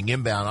yet, coming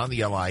inbound on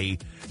the LIE.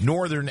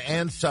 Northern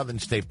and Southern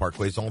State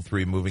Parkways, all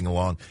three moving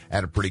along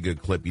at a pretty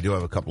good clip. You do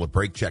have a couple of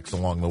brake checks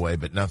along the way,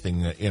 but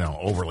nothing,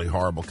 overly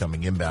horrible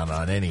coming inbound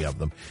on any of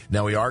them.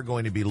 Now, we are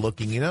going to be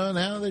looking,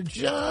 now they're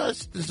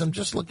as I'm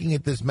just looking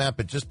at this map,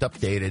 it just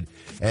updated.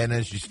 And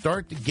as you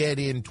start to get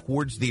in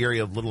towards the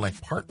area of Little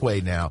Neck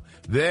Parkway now,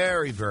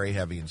 very, very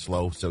heavy and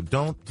slow. So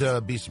don't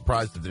be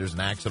surprised if there's an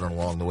accident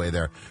along the way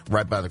there,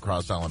 right by the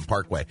Cross Island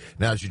Parkway.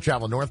 Now, as you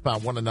travel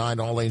northbound 1 to 9,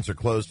 all lanes are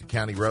closed to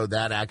County Road.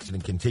 That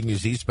accident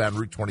continues eastbound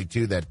Route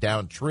 22, that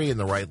down tree in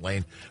the right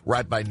lane,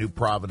 right by New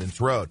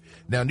Providence Road.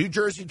 Now, New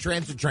Jersey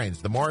Transit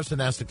trains, the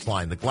Morrison-Essex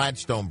line, the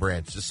Gladstone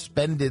branch,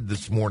 suspended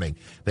this morning.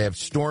 They have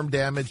storm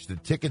damage. The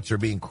tickets are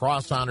being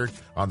cross-honored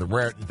on the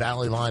Raritan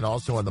Valley line,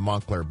 also on the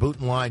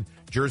Montclair-Booton line.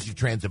 Jersey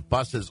Transit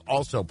buses,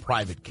 also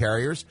private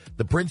carriers.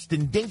 The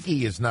Princeton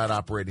Dinky is not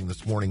operating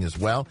this morning as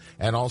well.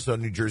 And also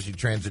New Jersey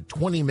Transit,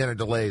 20-minute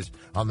delays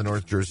on the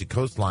North Jersey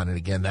coastline. And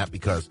again, that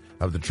because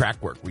of the track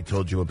work we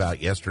told you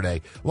about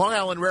yesterday. Long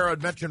Island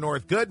Railroad, Metro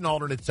North, good and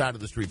alternate side of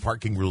the street.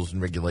 Parking rules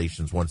and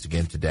regulations once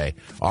again today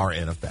are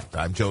in effect.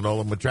 I'm Joe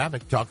Nolan with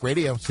Traffic Talk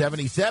Radio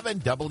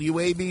 77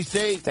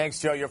 WABC. Thanks,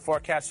 Joe. Your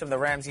forecast from the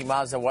Ramsey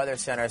Mazda Weather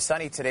Center.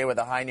 Sunny today with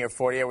a high near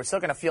 48. We're still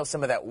going to feel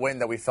some of that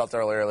wind that we felt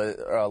earlier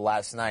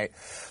last night.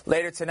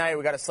 Later tonight,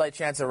 we got a slight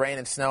chance of rain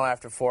and snow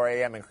after 4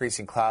 a.m.,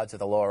 increasing clouds at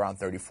the low around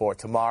 34.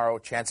 Tomorrow,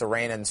 chance of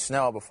rain and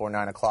snow before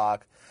 9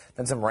 o'clock.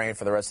 Then some rain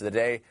for the rest of the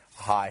day,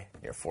 high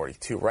near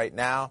 42. Right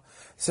now,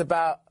 it's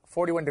about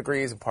 41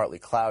 degrees and partly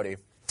cloudy.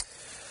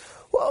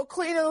 Well,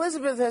 Queen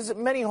Elizabeth has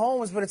many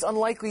homes, but it's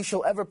unlikely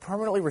she'll ever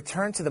permanently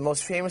return to the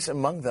most famous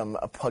among them,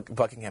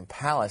 Buckingham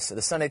Palace.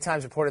 The Sunday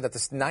Times reported that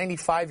this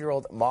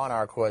 95-year-old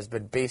monarch, who has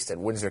been based at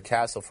Windsor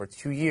Castle for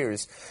 2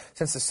 years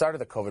since the start of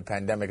the COVID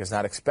pandemic, is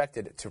not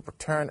expected to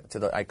return to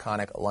the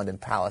iconic London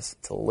Palace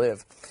to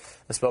live.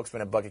 The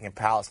spokesman at Buckingham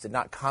Palace did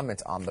not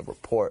comment on the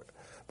report,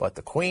 but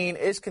the Queen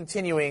is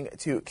continuing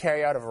to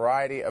carry out a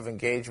variety of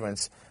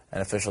engagements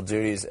and official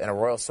duties, and a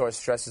royal source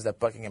stresses that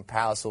Buckingham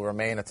Palace will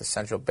remain at the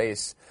central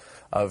base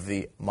of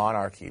the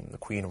monarchy. The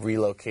Queen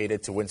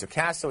relocated to Windsor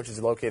Castle, which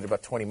is located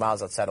about 20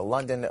 miles outside of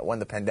London, when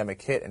the pandemic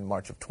hit in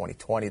March of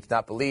 2020. It's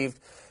not believed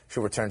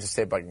she'll return to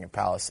stay at Buckingham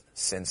Palace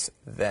since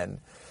then.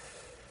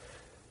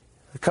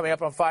 Coming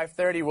up on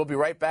 5:30, we'll be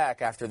right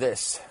back after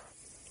this.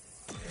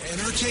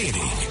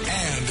 Entertaining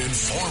and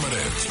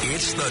informative.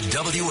 It's the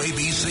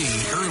WABC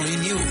Early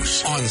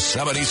News on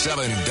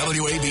 77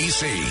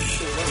 WABC.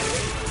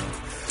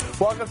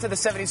 Welcome to the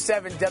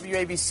 77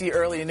 WABC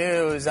Early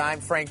News.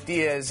 I'm Frank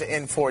Diaz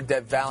in for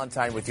Deb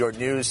Valentine with your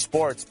news,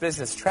 sports,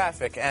 business,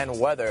 traffic, and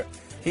weather.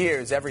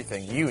 Here's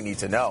everything you need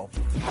to know.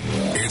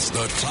 It's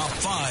the top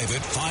 5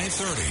 at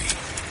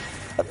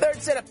 5:30. A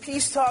third set of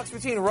peace talks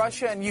between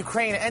Russia and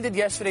Ukraine ended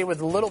yesterday with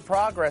little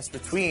progress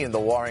between the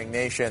warring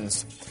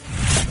nations.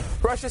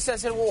 Russia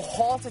says it will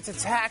halt its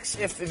attacks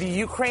if the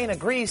Ukraine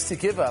agrees to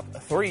give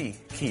up 3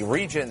 key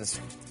regions.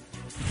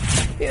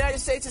 The United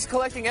States is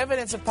collecting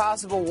evidence of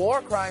possible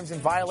war crimes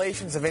and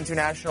violations of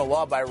international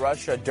law by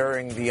Russia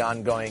during the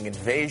ongoing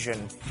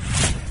invasion.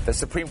 The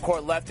Supreme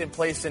Court left in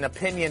place an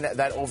opinion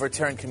that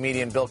overturned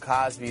comedian Bill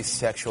Cosby's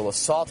sexual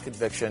assault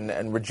conviction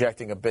and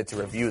rejecting a bid to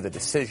review the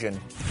decision.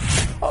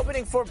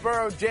 Opening Fort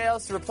Borough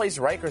jails to replace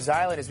Rikers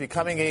Island is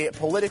becoming a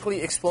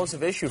politically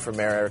explosive issue for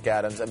Mayor Eric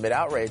Adams amid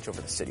outrage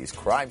over the city's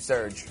crime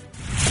surge.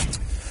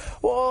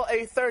 Well,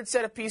 a third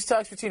set of peace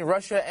talks between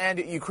Russia and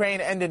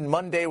Ukraine ended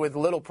Monday with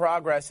little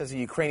progress as a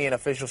Ukrainian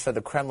official said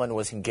the Kremlin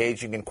was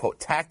engaging in,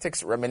 quote,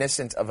 tactics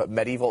reminiscent of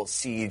medieval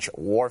siege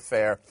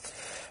warfare.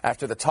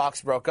 After the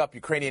talks broke up,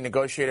 Ukrainian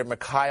negotiator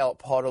Mikhail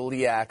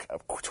Podolyak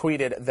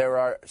tweeted, "There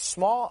are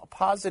small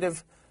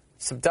positive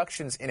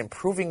subductions in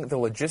improving the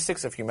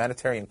logistics of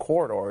humanitarian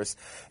corridors.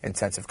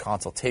 Intensive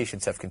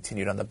consultations have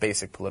continued on the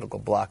basic political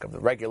block of the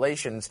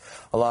regulations,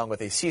 along with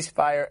a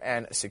ceasefire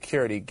and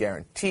security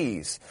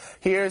guarantees."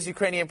 Here's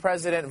Ukrainian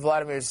President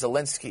Vladimir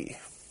Zelensky.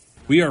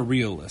 We are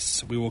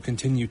realists. We will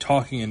continue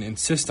talking and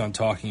insist on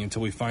talking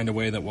until we find a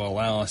way that will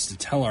allow us to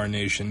tell our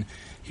nation,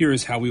 here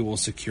is how we will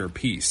secure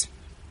peace.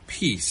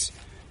 Peace.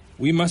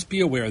 We must be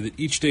aware that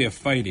each day of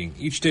fighting,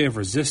 each day of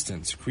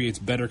resistance, creates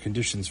better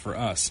conditions for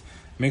us,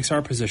 makes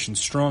our position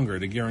stronger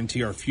to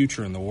guarantee our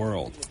future in the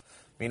world.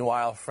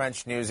 Meanwhile,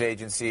 French news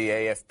agency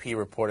AFP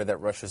reported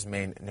that Russia's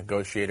main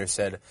negotiator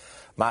said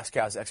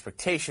Moscow's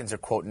expectations are,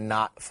 quote,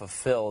 not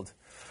fulfilled.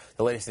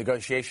 The latest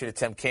negotiation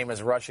attempt came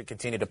as Russia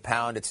continued to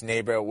pound its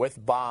neighbor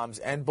with bombs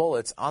and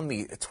bullets on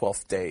the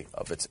 12th day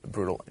of its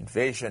brutal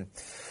invasion.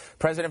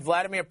 President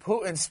Vladimir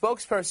Putin's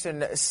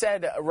spokesperson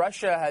said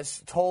Russia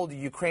has told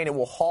Ukraine it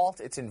will halt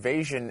its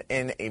invasion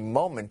in a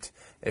moment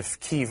if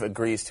Kyiv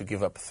agrees to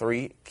give up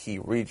 3 key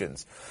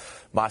regions.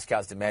 Moscow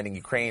is demanding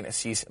Ukraine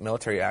cease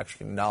military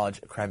action,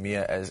 acknowledge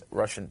Crimea as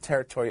Russian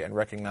territory, and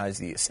recognize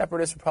the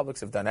separatist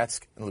republics of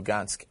Donetsk and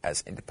Lugansk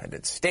as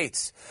independent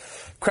states.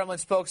 Kremlin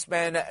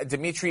spokesman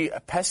Dmitry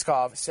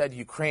Peskov said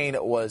Ukraine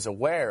was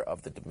aware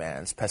of the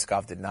demands.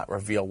 Peskov did not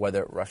reveal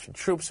whether Russian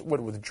troops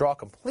would withdraw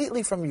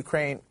completely from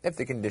Ukraine if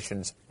the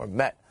conditions were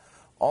met,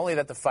 only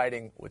that the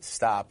fighting would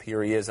stop.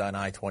 Here he is on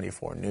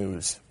I-24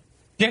 News.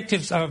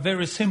 Objectives are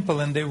very simple,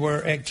 and they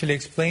were actually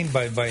explained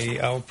by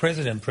our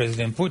president,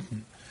 President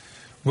Putin.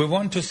 We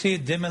want to see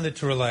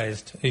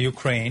demilitarized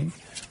Ukraine.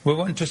 We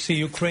want to see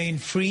Ukraine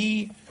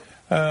free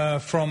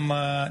from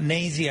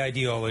Nazi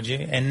ideology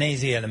and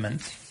Nazi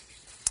elements.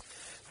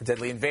 The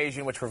deadly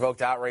invasion, which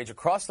provoked outrage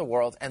across the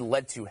world and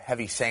led to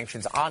heavy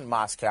sanctions on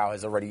Moscow,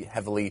 has already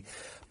heavily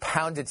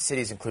pounded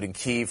cities including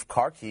Kyiv,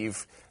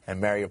 Kharkiv,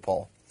 and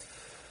Mariupol.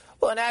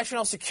 Well, a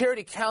National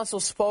Security Council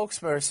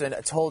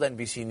spokesperson told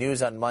NBC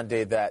News on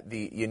Monday that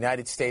the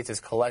United States is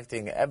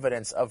collecting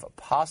evidence of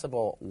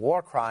possible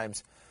war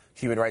crimes,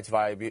 human rights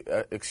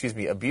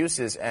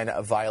abuses, and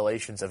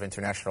violations of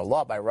international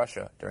law by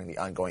Russia during the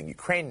ongoing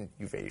Ukraine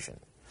invasion.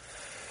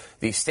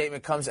 The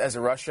statement comes as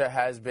Russia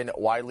has been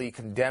widely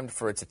condemned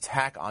for its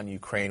attack on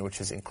Ukraine, which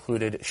has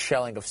included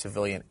shelling of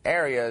civilian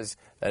areas,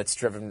 that it's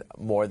driven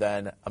more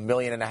than 1.5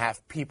 million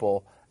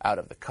people out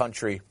of the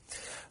country.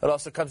 It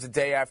also comes a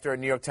day after a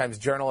New York Times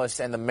journalist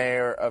and the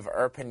mayor of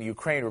Irpin,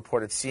 Ukraine,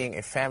 reported seeing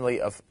a family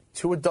of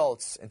 2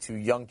 adults and 2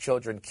 young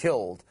children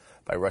killed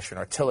by Russian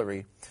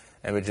artillery,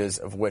 images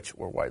of which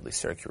were widely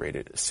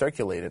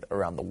circulated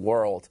around the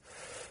world.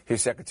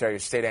 Here's Secretary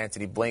of State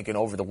Antony Blinken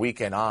over the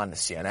weekend on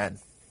CNN.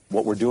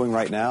 What we're doing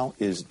right now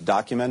is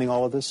documenting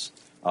all of this,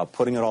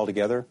 putting it all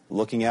together,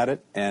 looking at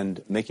it,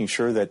 and making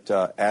sure that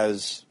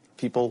as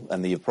people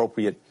and the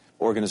appropriate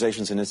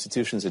organizations and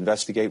institutions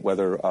investigate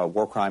whether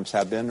war crimes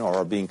have been or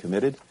are being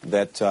committed,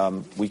 that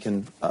we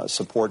can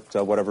support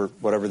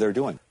whatever they're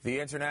doing.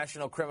 The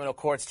International Criminal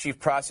Court's chief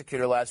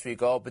prosecutor last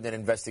week opened an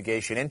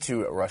investigation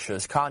into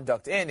Russia's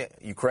conduct in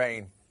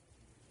Ukraine.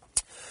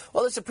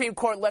 Well, the Supreme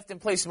Court left in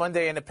place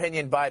Monday an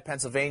opinion by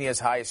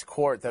Pennsylvania's highest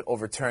court that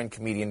overturned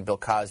comedian Bill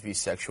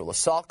Cosby's sexual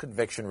assault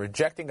conviction,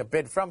 rejecting a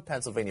bid from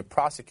Pennsylvania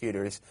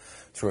prosecutors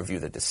to review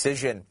the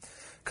decision.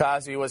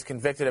 Cosby was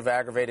convicted of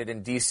aggravated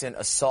indecent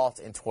assault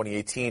in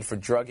 2018 for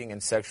drugging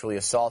and sexually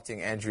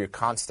assaulting Andrea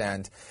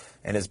Constand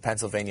in his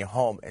Pennsylvania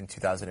home in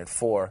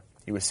 2004.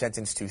 He was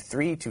sentenced to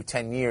 3 to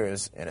 10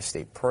 years in a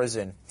state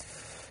prison.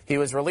 He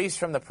was released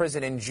from the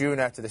prison in June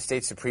after the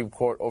state Supreme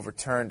Court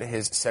overturned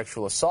his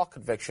sexual assault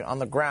conviction on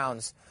the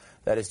grounds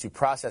that his due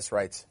process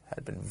rights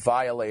had been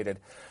violated.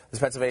 The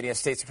Pennsylvania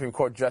State Supreme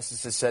Court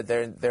justices said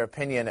their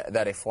opinion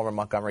that a former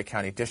Montgomery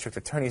County District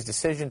Attorney's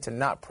decision to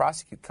not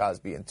prosecute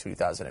Cosby in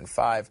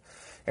 2005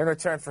 in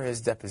return for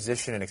his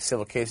deposition in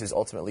civil cases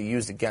ultimately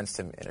used against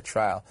him in a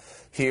trial.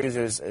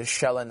 Here's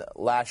Shellen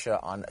Lasha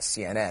on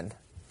CNN.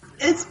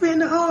 It's been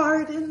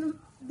hard, and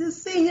to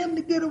see him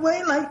to get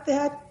away like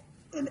that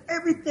and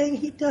everything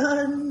he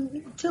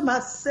done to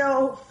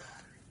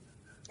myself,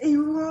 he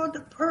ruined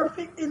a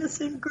perfect,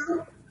 innocent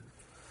girl.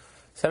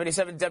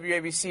 77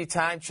 WABC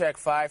time check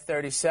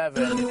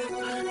 5:37.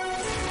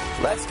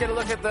 Let's get a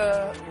look at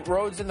the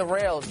roads and the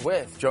rails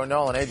with Joe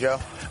Nolan. Hey, Joe.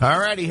 All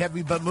righty,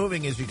 heavy but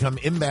moving as you come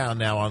inbound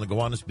now on the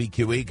Gowanus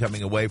BQE,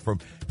 coming away from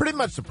pretty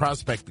much the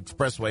Prospect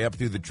Expressway up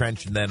through the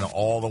Trench and then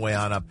all the way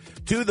on up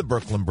to the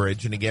Brooklyn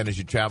Bridge. And again, as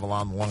you travel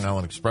on the Long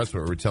Island Expressway,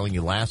 we were telling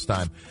you last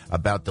time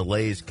about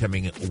delays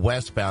coming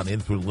westbound in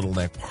through Little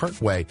Neck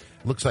Parkway.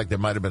 Looks like there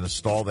might have been a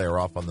stall there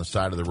off on the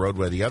side of the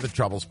roadway. The other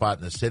trouble spot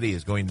in the city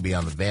is going to be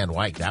on the Van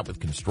Wyck, that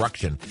with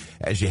construction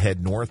as you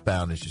head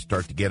northbound, as you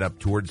start to get up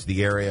towards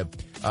the area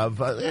of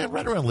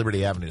right around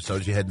Liberty Avenue. So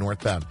as you head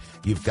northbound,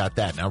 you've got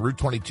that. Now, Route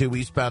 22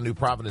 eastbound New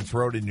Providence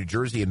Road in New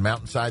Jersey and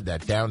Mountainside,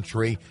 that down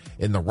tree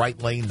in the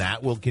right lane,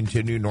 that will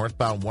continue.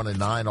 Northbound 1 and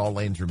 9, all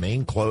lanes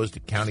remain closed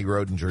at County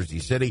Road in Jersey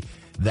City.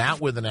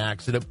 That with an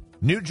accident.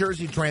 New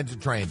Jersey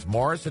Transit trains,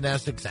 Morris and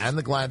Essex and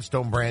the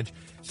Gladstone branch,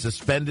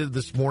 suspended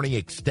this morning.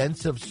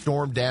 Extensive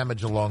storm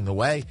damage along the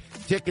way.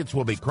 Tickets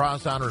will be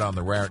cross-honored on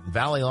the Raritan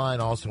Valley line,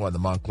 also on the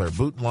Montclair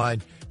Booten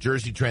line,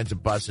 Jersey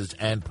Transit buses,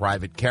 and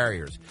private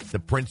carriers. The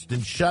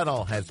Princeton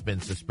Shuttle has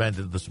been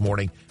suspended this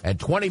morning, and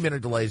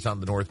 20-minute delays on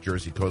the North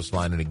Jersey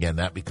coastline, and again,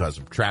 that because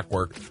of track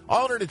work.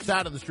 Alternate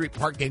side of the street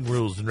parking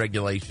rules and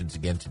regulations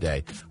again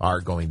today are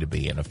going to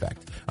be in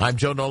effect. I'm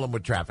Joe Nolan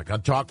with traffic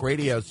on Talk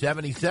Radio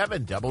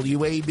 77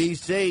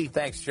 WABC.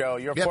 Thanks, Joe.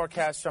 Your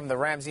forecast from the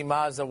Ramsey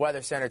Mazda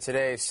Weather Center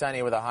today is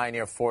sunny with a high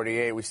near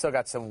 48. We still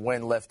got some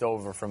wind left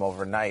over from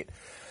overnight.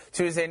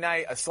 Tuesday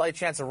night, a slight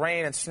chance of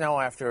rain and snow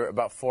after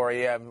about 4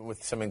 a.m.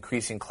 with some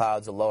increasing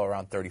clouds, a low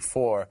around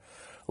 34.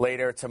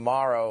 Later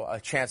tomorrow, a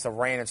chance of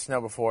rain and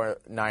snow before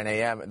 9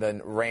 a.m.,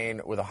 then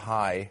rain with a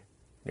high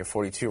near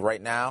 42.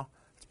 Right now,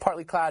 it's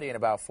partly cloudy and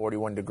about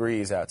 41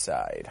 degrees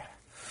outside.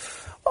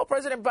 Well,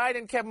 President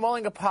Biden kept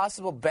mulling a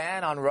possible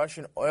ban on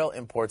Russian oil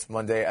imports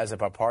Monday as a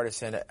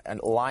bipartisan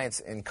alliance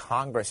in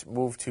Congress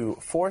moved to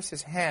force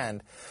his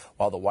hand,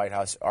 while the White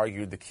House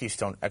argued the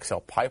Keystone XL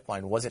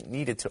pipeline wasn't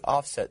needed to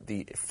offset the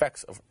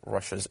effects of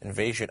Russia's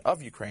invasion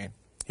of Ukraine.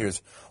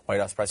 Here's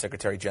White House Press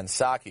Secretary Jen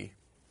Psaki.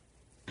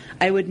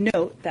 I would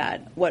note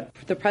that what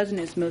the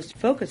president is most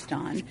focused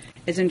on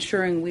is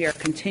ensuring we are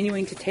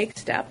continuing to take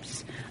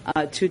steps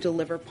to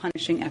deliver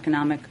punishing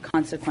economic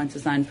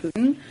consequences on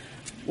Putin,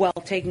 while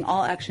taking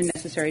all action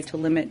necessary to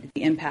limit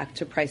the impact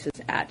to prices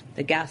at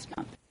the gas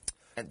pump.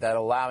 That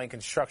allowing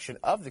construction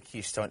of the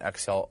Keystone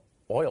XL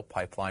oil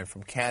pipeline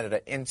from Canada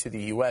into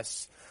the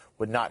U.S.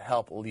 would not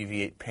help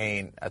alleviate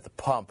pain at the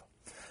pump.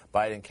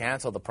 Biden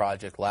canceled the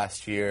project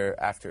last year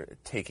after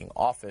taking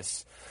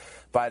office.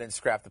 Biden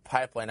scrapped the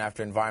pipeline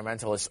after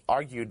environmentalists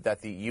argued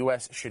that the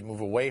U.S. should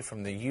move away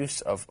from the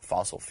use of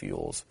fossil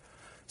fuels.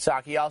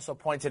 Psaki also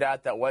pointed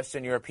out that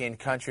Western European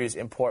countries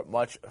import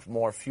much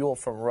more fuel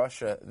from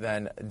Russia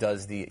than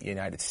does the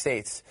United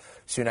States,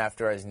 soon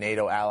after as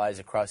NATO allies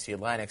across the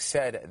Atlantic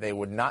said they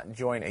would not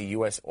join a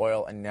U.S.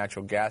 oil and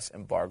natural gas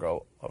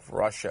embargo of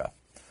Russia.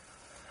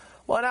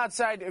 Well, an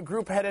outside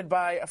group headed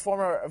by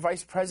former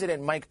Vice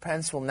President Mike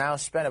Pence will now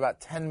spend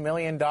about $10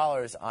 million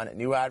on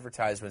new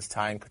advertisements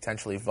tying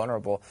potentially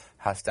vulnerable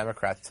House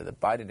Democrats to the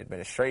Biden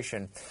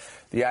administration.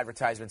 The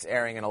advertisements,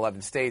 airing in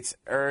 11 states,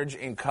 urge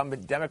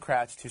incumbent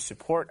Democrats to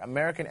support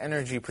American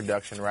energy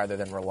production rather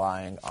than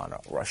relying on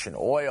Russian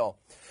oil.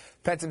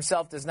 Pence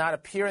himself does not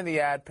appear in the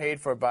ad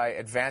paid for by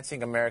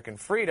Advancing American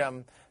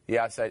Freedom, the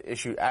outside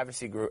issue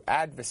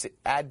advocacy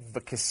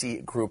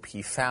group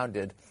he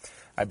founded.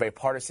 A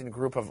bipartisan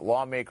group of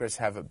lawmakers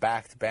have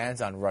backed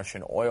bans on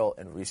Russian oil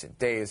in recent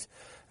days.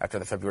 After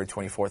the February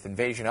 24th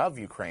invasion of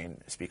Ukraine,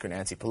 Speaker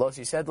Nancy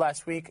Pelosi said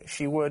last week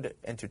she would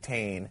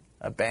entertain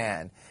a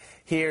ban.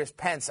 Here's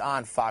Pence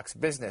on Fox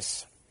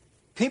Business.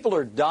 People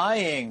are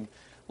dying,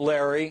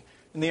 Larry,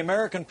 and the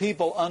American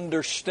people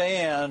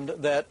understand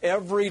that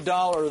every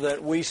dollar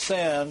that we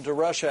send to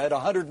Russia at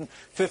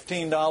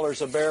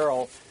 $115 a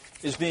barrel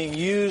is being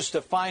used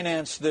to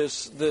finance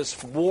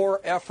this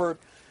war effort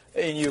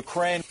in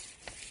Ukraine.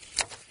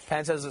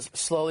 Pence has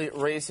slowly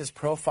raised his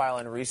profile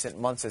in recent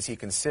months as he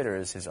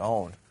considers his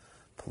own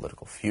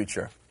political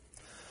future.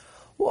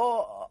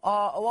 Well,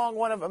 along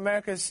one of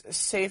America's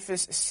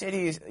safest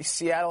cities,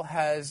 Seattle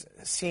has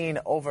seen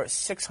over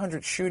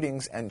 600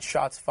 shootings and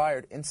shots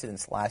fired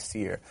incidents last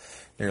year,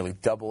 nearly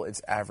double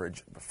its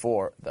average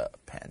before the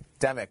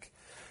pandemic.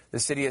 The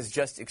city has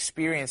just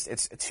experienced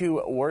its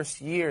two worst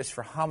years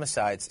for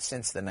homicides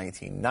since the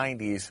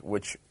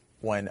 1990s,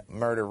 when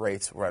murder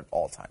rates were at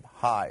all-time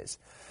highs.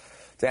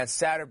 Dan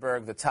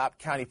Satterberg, the top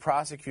county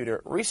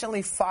prosecutor,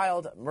 recently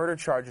filed murder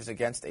charges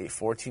against a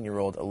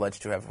 14-year-old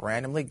alleged to have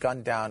randomly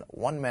gunned down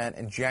one man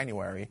in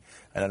January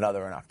and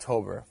another in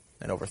October.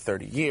 In over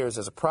 30 years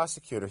as a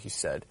prosecutor, he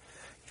said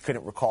he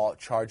couldn't recall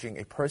charging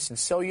a person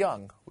so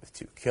young with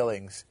two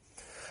killings.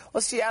 Well,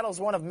 Seattle is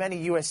one of many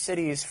U.S.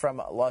 cities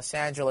from Los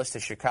Angeles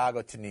to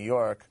Chicago to New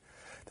York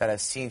that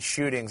has seen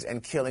shootings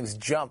and killings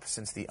jump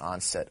since the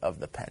onset of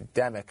the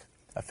pandemic.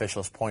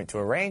 Officials point to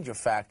a range of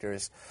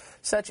factors,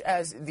 such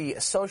as the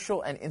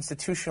social and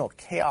institutional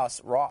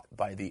chaos wrought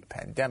by the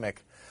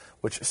pandemic,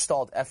 which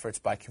stalled efforts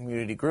by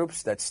community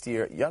groups that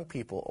steer young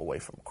people away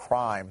from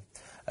crime.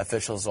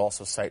 Officials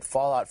also cite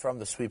fallout from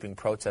the sweeping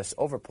protests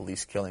over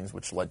police killings,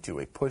 which led to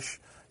a push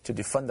to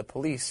defund the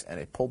police and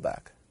a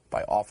pullback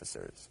by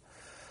officers.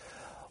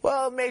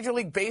 Well, Major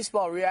League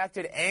Baseball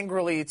reacted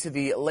angrily to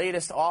the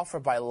latest offer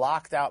by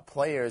locked-out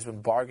players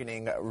when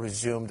bargaining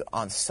resumed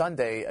on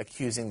Sunday,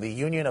 accusing the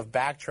union of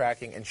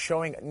backtracking and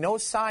showing no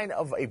sign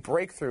of a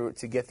breakthrough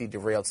to get the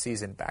derailed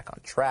season back on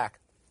track.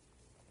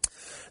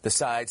 The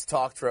sides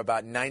talked for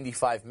about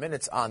 95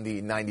 minutes on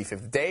the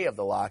 95th day of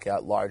the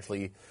lockout,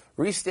 largely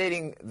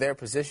restating their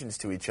positions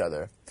to each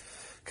other.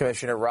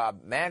 Commissioner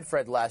Rob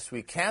Manfred last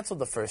week canceled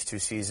the first two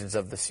games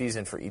of the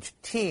season for each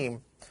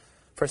team.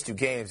 First two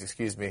games,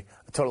 a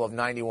total of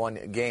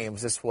 91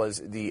 games. This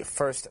was the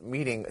first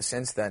meeting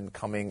since then,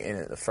 coming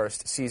in the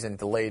first season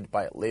delayed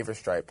by labor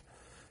strike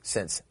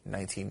since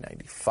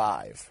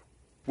 1995.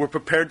 We're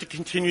prepared to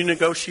continue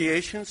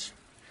negotiations.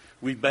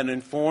 We've been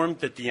informed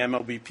that the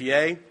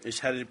MLBPA is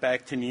headed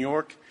back to New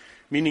York,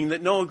 meaning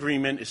that no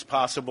agreement is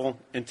possible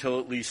until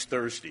at least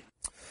Thursday.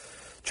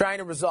 Trying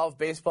to resolve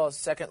baseball's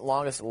second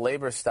longest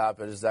labor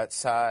stoppage, that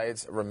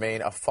sides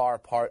remain far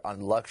apart on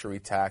luxury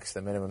tax,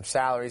 the minimum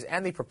salaries,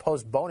 and the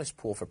proposed bonus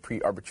pool for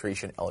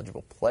pre-arbitration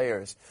eligible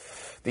players.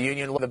 The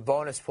union lowered the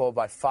bonus pool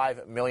by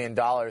 $5 million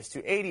to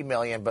 $80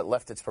 million, but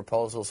left its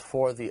proposals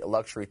for the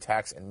luxury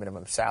tax and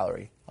minimum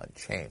salary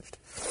unchanged.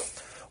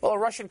 Well, a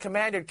Russian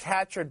commander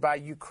captured by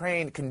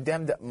Ukraine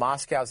condemned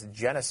Moscow's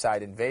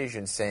genocide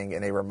invasion, saying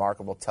in a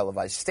remarkable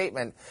televised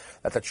statement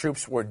that the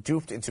troops were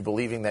duped into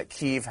believing that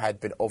Kyiv had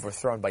been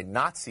overthrown by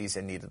Nazis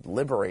and needed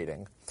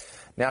liberating.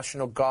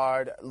 National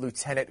Guard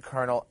Lieutenant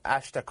Colonel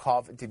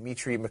Ashtakov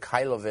Dmitry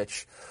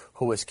Mikhailovich,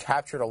 who was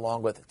captured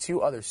along with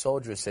two other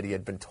soldiers, said he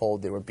had been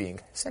told they were being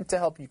sent to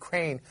help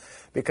Ukraine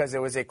because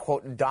it was a,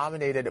 quote,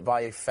 dominated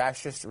by a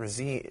fascist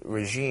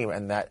regime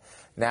and that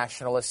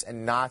nationalists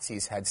and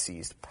Nazis had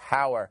seized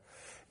power.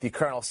 The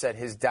colonel said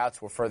his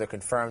doubts were further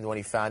confirmed when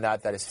he found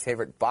out that his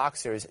favorite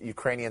boxers,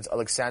 Ukrainians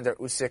Alexander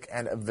Usyk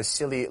and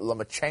Vasily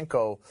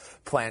Lomachenko,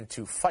 planned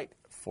to fight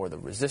for the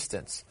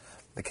resistance.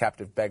 The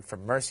captive begged for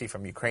mercy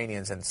from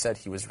Ukrainians and said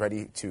he was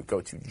ready to go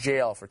to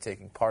jail for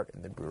taking part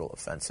in the brutal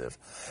offensive.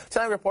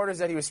 Telling reporters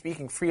that he was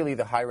speaking freely,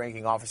 the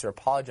high-ranking officer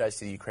apologized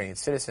to the Ukrainian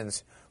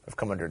citizens who have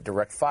come under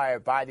direct fire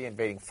by the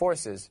invading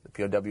forces.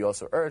 The POW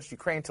also urged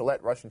Ukraine to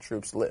let Russian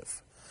troops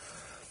live.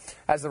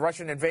 As the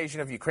Russian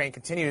invasion of Ukraine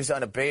continues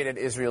unabated,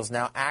 Israel is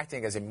now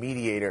acting as a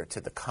mediator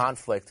to the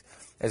conflict.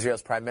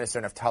 Israel's Prime Minister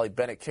Naftali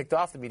Bennett kicked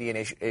off the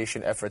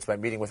mediation efforts by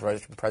meeting with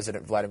Russian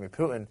President Vladimir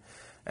Putin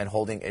and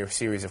holding a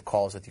series of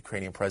calls with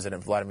Ukrainian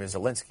President Vladimir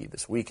Zelensky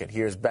this weekend.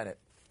 Here's Bennett.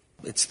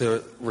 It's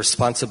the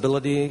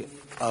responsibility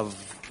of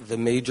the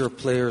major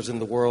players in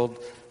the world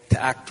to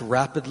act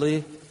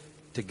rapidly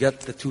to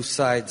get the two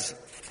sides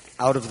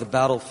out of the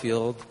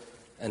battlefield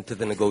and to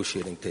the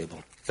negotiating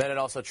table. Bennett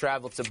also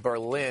traveled to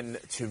Berlin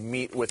to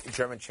meet with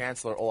German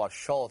Chancellor Olaf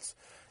Scholz.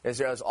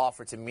 Israel's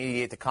offer to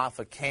mediate the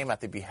conflict came at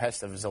the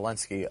behest of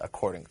Zelensky,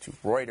 according to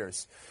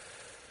Reuters.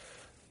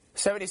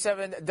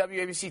 77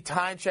 WABC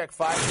time check,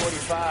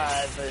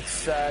 5:45.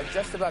 It's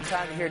just about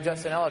time to hear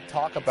Justin Ellick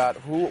talk about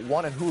who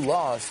won and who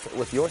lost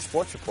with your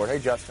sports report. Hey,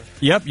 Justin.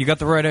 Yep, you got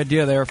the right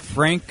idea there,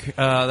 Frank.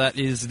 That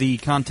is the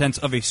contents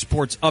of a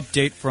sports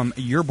update from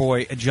your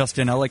boy,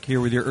 Justin Ellick,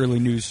 here with your early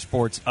news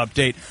sports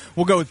update.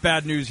 We'll go with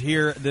bad news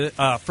here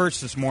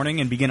first this morning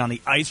and begin on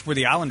the ice, where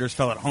the Islanders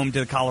fell at home to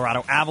the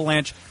Colorado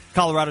Avalanche.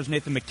 Colorado's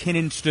Nathan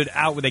MacKinnon stood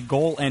out with a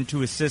goal and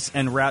 2 assists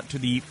en route to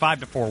the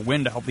 5-4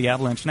 win to help the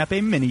Avalanche snap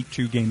a mini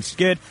 2-game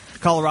skid.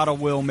 Colorado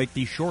will make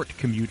the short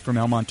commute from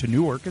Elmont to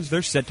Newark as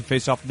they're set to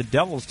face off the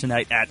Devils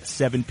tonight at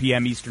 7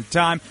 p.m. Eastern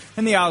Time.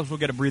 And the Isles will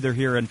get a breather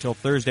here until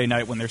Thursday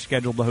night when they're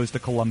scheduled to host the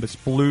Columbus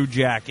Blue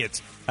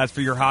Jackets. As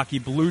for your hockey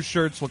blue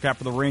shirts, look out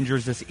for the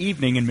Rangers this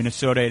evening in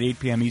Minnesota at 8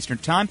 p.m. Eastern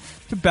Time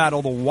to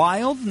battle the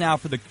Wild. Now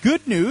for the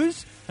good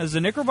news, as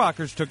the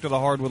Knickerbockers took to the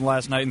hardwood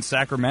last night in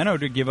Sacramento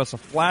to give us a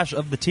flash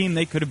of the team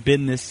they could have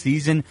been this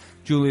season.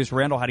 Julius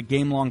Randle had a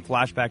game-long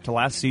flashback to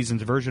last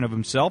season's version of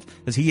himself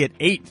as he hit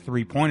 8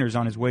 3-pointers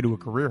on his way to a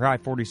career-high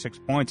 46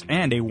 points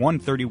and a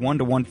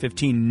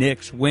 131-115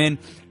 Knicks win.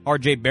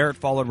 R.J. Barrett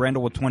followed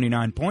Randle with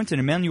 29 points, and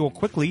Emmanuel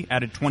quickly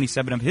added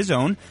 27 of his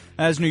own,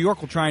 as New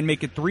York will try and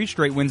make it 3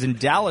 straight wins in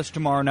Dallas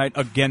tomorrow night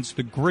against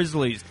the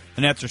Grizzlies.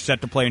 The Nets are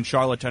set to play in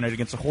Charlotte tonight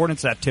against the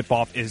Hornets. That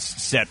tip-off is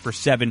set for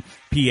 7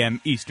 p.m.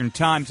 Eastern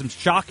Time. Some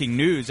shocking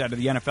news out of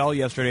the NFL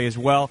yesterday as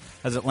well,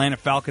 as Atlanta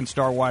Falcons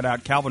star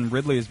wideout Calvin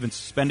Ridley has been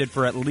suspended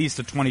for at least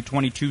the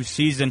 2022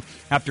 season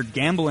after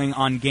gambling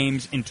on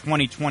games in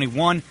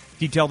 2021.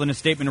 Detailed in a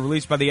statement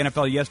released by the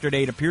NFL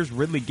yesterday, it appears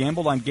Ridley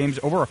gambled on games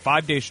over a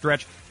 5-day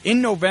stretch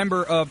in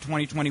November of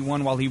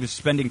 2021 while he was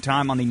spending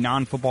time on the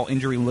non-football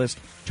injury list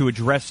to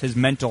address his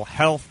mental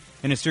health.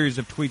 In a series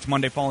of tweets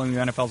Monday following the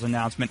NFL's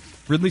announcement,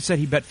 Ridley said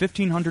he bet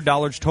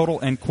 $1,500 total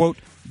and, quote,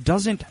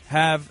 doesn't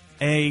have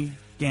a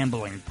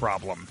gambling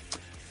problem.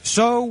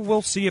 So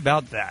we'll see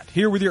about that.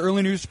 Here with your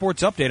early news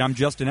sports update, I'm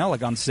Justin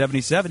Ellick on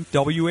 77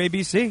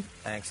 WABC.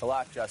 Thanks a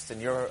lot, Justin.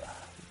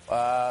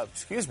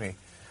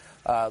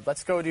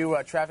 Let's go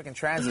to traffic and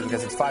transit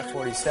because it's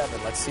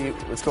 5:47. Let's see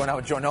what's going on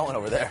with Joe Nolan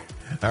over there.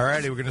 All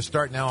righty, we're going to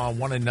start now on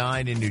 1 and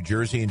 9 in New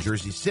Jersey and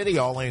Jersey City.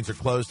 All lanes are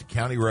closed to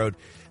County Road.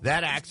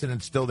 That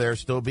accident's still there,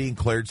 still being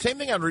cleared. Same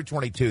thing on Route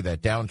 22,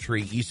 that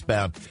Downtree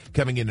eastbound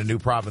coming into New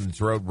Providence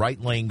Road. Right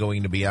lane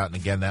going to be out, and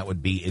again, that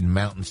would be in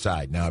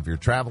Mountainside. Now, if you're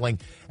traveling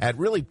at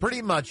really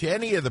pretty much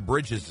any of the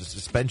bridges, the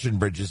suspension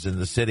bridges in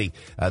the city,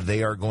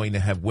 they are going to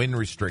have wind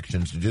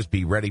restrictions, so just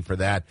be ready for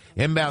that.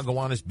 Inbound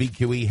Gowanus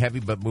BQE,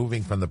 heavy but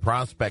moving from the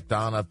Prospect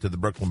on up to the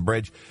Brooklyn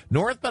Bridge.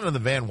 Northbound of the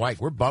Van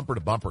Wyck, we're bumper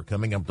to bumper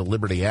coming up to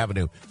Liberty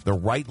Avenue. The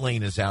right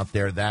lane is out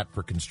there, that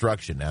for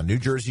construction. Now, New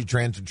Jersey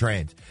Transit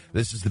trains.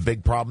 This is the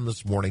big problem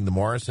this morning. The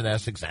Morrison,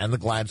 Essex, and the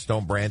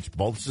Gladstone branch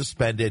both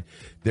suspended.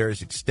 There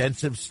is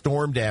extensive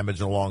storm damage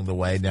along the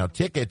way. Now,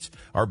 tickets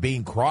are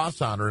being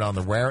cross-honored on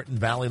the Raritan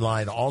Valley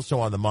line,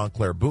 also on the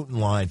Montclair-Boonton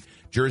line.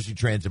 Jersey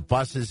Transit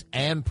buses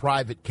and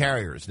private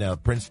carriers. Now,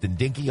 Princeton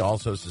Dinky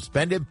also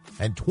suspended,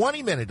 and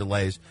 20-minute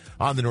delays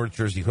on the North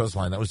Jersey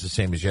coastline. That was the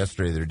same as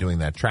yesterday. They're doing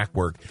that track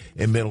work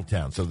in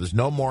Middletown. So there's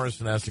no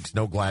Morrison, Essex,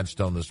 no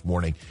Gladstone this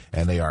morning,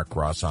 and they are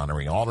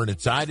cross-honoring.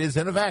 Alternate side is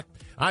in effect.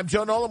 I'm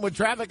Joe Nolan with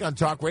traffic on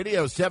Talk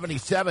Radio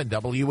 77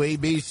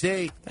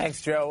 WABC.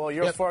 Thanks, Joe. Well,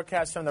 your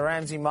forecast from the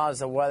Ramsey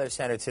Mazda Weather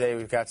Center today,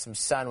 we've got some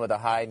sun with a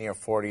high near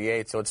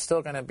 48, so it's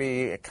still going to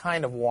be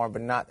kind of warm,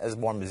 but not as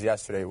warm as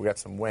yesterday. We got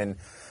some wind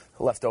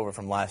left over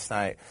from last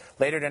night.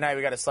 Later tonight,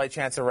 we got a slight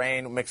chance of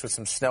rain mixed with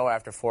some snow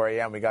after 4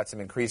 a.m. We got some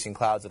increasing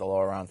clouds at a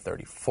low around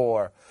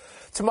 34.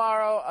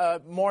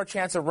 Tomorrow, more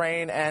chance of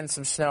rain and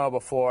some snow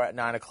before at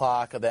 9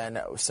 o'clock, then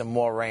some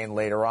more rain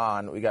later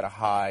on. We got a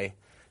high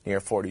near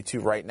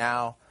 42 right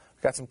now.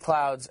 We've got some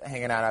clouds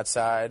hanging out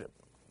outside,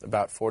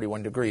 about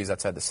 41 degrees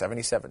outside the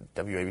 77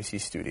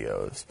 WABC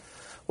studios.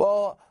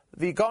 Well,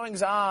 the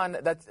goings-on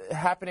that's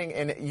happening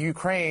in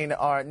Ukraine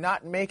are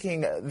not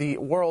making the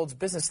world's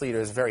business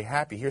leaders very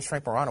happy. Here's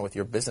Frank Morano with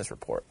your business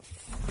report.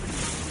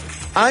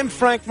 I'm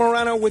Frank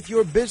Morano with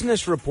your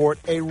business report.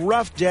 A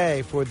rough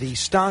day for the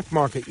stock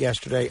market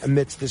yesterday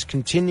amidst this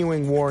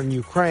continuing war in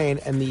Ukraine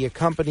and the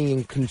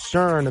accompanying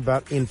concern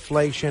about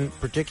inflation,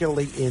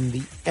 particularly in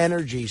the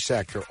energy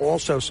sector.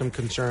 Also some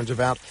concerns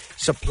about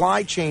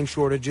supply chain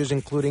shortages,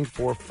 including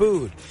for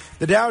food.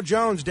 The Dow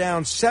Jones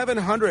down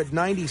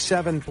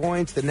 797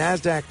 points, the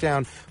Nasdaq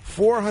down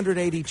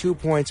 482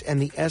 points, and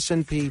the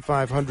S&P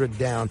 500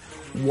 down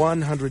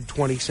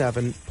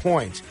 127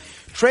 points.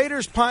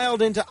 Traders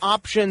piled into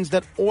options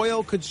that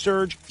oil could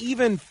surge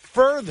even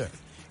further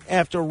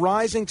after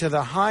rising to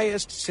the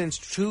highest since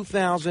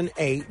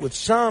 2008, with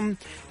some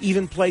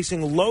even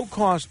placing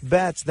low-cost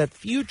bets that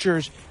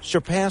futures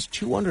surpassed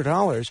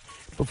 $200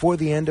 before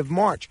the end of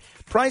March.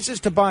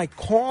 Prices to buy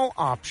call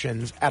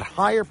options at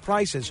higher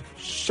prices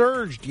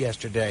surged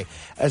yesterday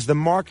as the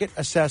market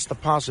assessed the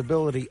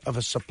possibility of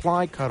a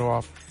supply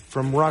cutoff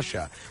from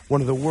Russia,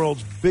 one of the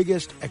world's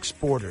biggest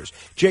exporters.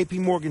 J.P.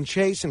 Morgan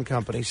Chase and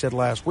Company said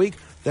last week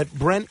that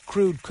Brent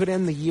crude could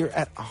end the year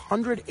at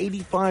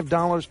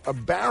 $185 a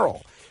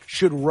barrel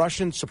should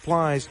Russian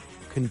supplies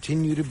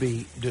continue to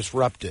be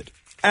disrupted.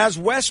 As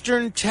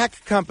Western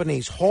tech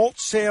companies halt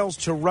sales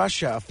to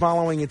Russia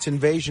following its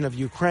invasion of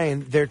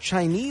Ukraine, their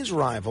Chinese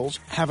rivals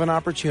have an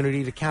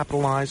opportunity to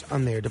capitalize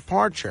on their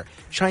departure.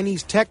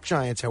 Chinese tech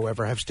giants,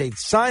 however, have stayed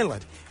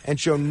silent and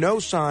show no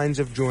signs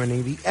of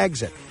joining the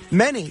exit.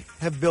 Many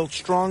have built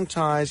strong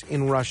ties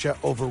in Russia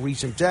over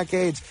recent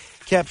decades,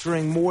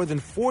 capturing more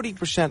than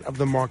 40% of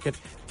the market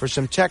for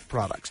some tech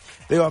products.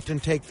 They often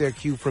take their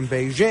cue from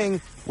Beijing,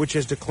 which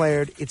has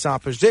declared its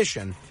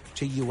opposition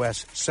to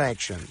U.S.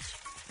 sanctions.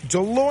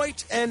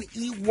 Deloitte and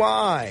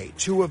EY,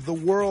 two of the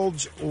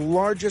world's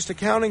largest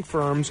accounting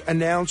firms,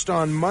 announced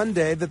on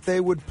Monday that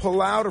they would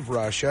pull out of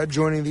Russia,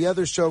 joining the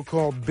other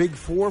so-called Big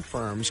Four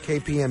firms,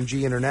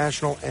 KPMG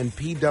International and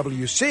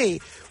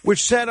PwC,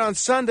 which said on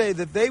Sunday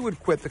that they would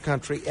quit the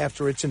country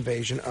after its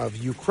invasion of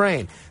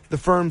Ukraine. The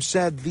firm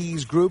said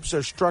these groups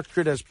are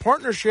structured as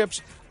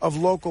partnerships of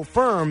local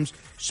firms,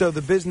 so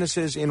the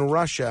businesses in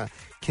Russia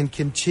can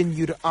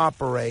continue to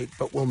operate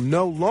but will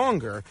no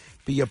longer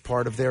be a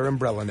part of their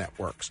umbrella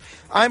networks.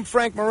 I'm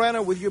Frank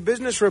Morano with your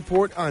business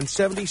report on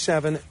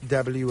 77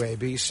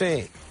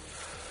 WABC.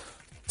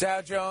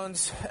 Dow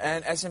Jones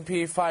and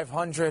S&P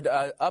 500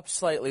 up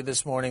slightly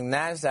this morning.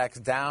 Nasdaq's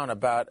down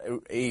about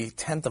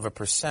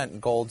 0.1%.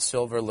 Gold,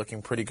 silver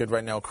looking pretty good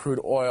right now.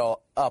 Crude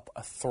oil up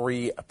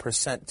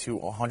 3% to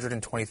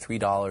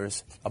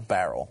 $123 a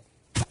barrel.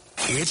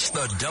 It's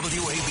the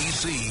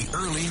WABC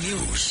Early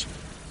News.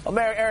 Well,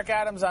 Mayor Eric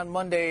Adams on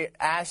Monday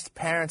asked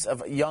parents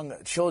of young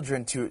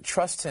children to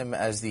trust him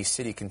as the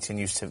city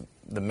continues to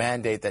the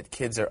mandate that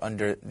kids are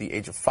under the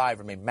age of 5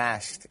 remain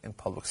masked in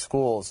public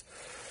schools.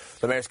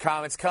 The mayor's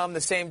comments come the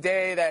same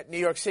day that New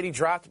York City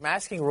dropped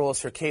masking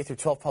rules for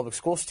K-12 public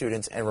school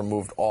students and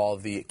removed all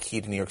of the key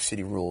to New York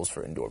City rules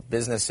for indoor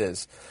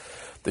businesses.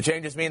 The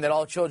changes mean that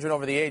all children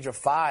over the age of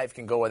 5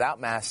 can go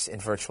without masks in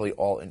virtually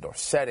all indoor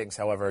settings.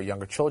 However,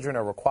 younger children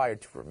are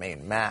required to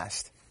remain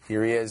masked.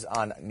 Here he is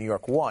on New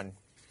York One.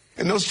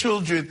 And those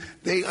children,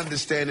 they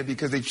understand it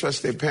because they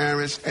trust their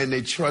parents and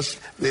they trust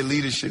their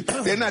leadership.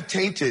 They're not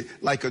tainted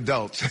like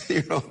adults.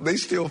 They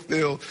still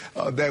feel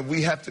that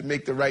we have to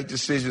make the right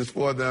decisions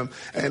for them.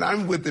 And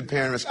I'm with the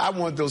parents. I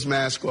want those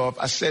masks off.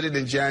 I said it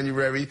in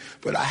January,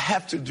 but I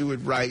have to do it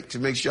right to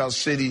make sure our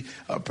city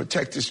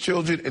protects its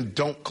children and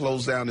don't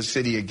close down the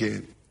city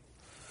again.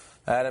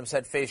 Adams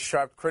had faced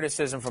sharp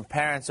criticism from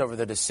parents over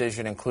the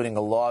decision, including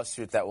a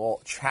lawsuit that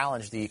will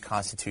challenge the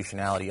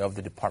constitutionality of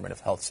the Department of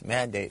Health's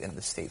mandate in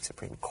the state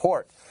Supreme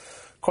Court.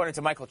 According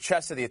to Michael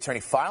Chester, the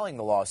attorney filing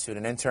the lawsuit,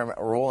 an interim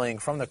ruling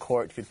from the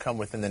court could come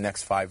within the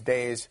next 5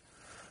 days,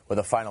 with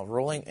a final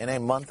ruling in a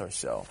month or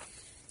so.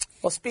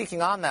 Well,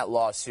 speaking on that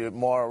lawsuit,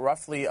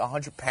 roughly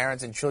 100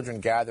 parents and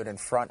children gathered in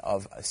front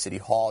of City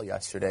Hall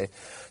yesterday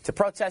to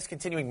protest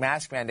continuing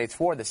mask mandates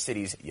for the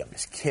city's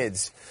youngest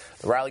kids.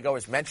 The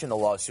rally-goers mentioned the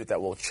lawsuit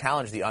that will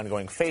challenge the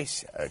ongoing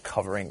face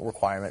covering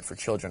requirement for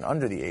children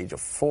under the age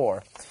of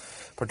 4.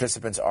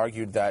 Participants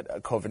argued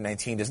that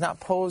COVID-19 does not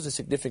pose a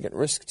significant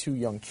risk to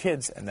young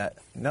kids and that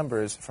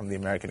numbers from the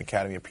American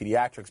Academy of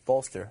Pediatrics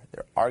bolster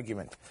their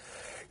argument.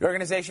 The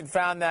organization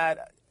found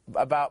that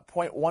about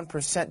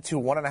 0.1% to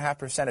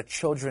 1.5% of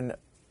children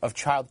of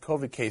child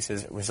COVID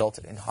cases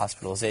resulted in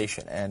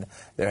hospitalization, and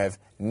there have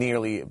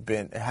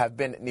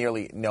been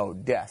nearly no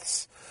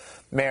deaths.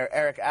 Mayor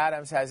Eric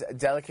Adams has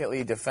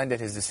delicately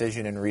defended his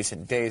decision in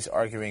recent days,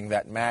 arguing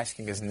that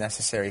masking is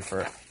necessary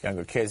for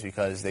younger kids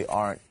because they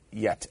aren't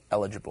yet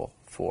eligible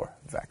for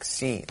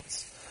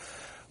vaccines.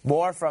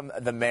 More from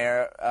the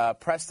mayor.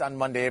 Pressed on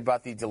Monday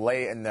about the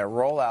delay in their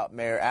rollout,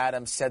 Mayor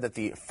Adams said that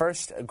the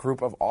first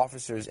group of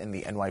officers in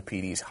the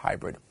NYPD's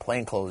hybrid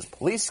plainclothes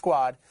police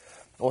squad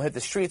will hit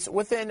the streets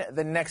within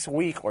the next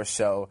week or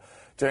so.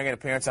 During an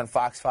appearance on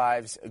Fox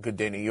 5's Good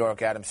Day New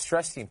York, Adams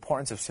stressed the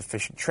importance of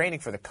sufficient training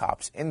for the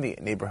cops in the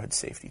neighborhood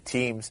safety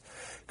teams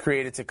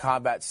created to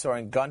combat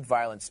soaring gun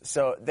violence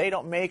so they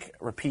don't make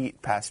repeat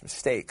past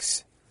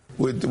mistakes.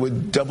 We're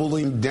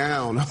doubling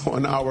down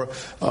on our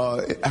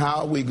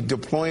how we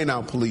deploying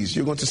our police.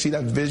 You're going to see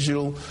that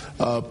visual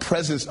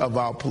presence of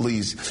our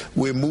police.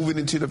 We're moving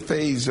into the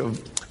phase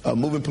of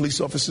moving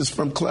police officers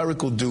from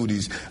clerical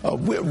duties.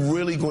 We're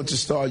really going to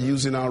start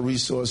using our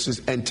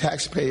resources and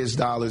taxpayers'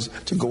 dollars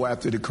to go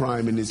after the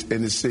crime in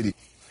this city.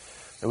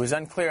 It was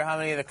unclear how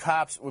many of the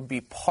cops would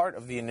be part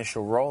of the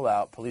initial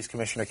rollout. Police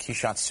Commissioner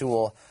Keechant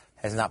Sewell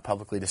has not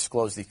publicly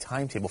disclosed the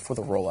timetable for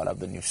the rollout of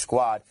the new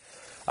squad.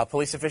 A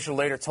police official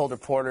later told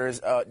reporters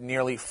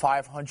nearly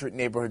 500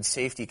 neighborhood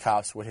safety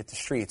cops would hit the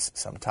streets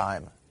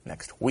sometime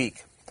next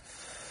week.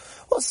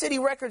 Well, city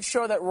records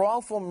show that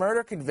wrongful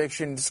murder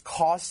convictions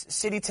cost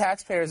city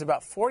taxpayers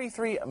about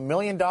 $43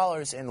 million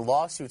in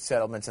lawsuit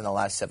settlements in the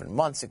last 7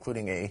 months,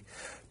 including a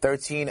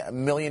 $13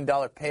 million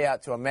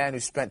payout to a man who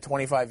spent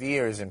 25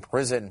 years in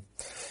prison.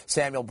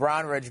 Samuel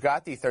Brownridge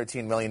got the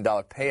 $13 million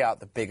payout,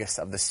 the biggest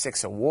of the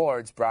 6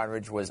 awards.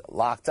 Brownridge was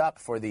locked up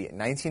for the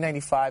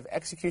 1995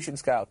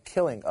 execution-style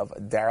killing of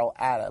Daryl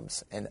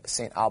Adams in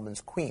St.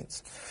 Albans,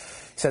 Queens.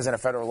 He says in a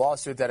federal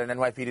lawsuit that an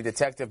NYPD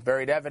detective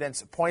buried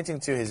evidence pointing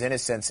to his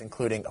innocence,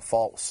 including a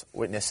false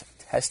witness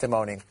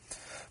testimony.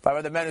 5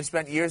 other men who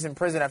spent years in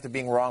prison after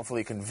being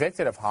wrongfully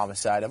convicted of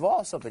homicide have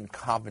also been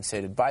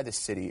compensated by the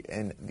city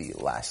in the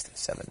last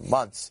 7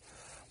 months.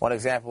 One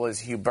example is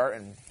Hugh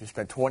Burton, who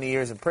spent 20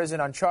 years in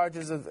prison on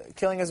charges of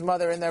killing his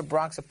mother in their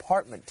Bronx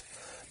apartment.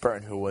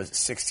 Burton, who was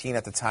 16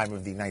 at the time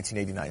of the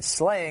 1989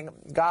 slaying,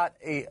 got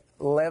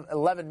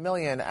 $11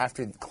 million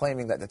after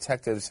claiming that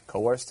detectives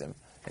coerced him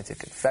into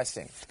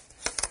confessing.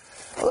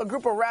 Well, a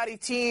group of rowdy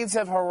teens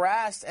have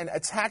harassed and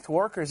attacked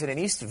workers in an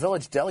East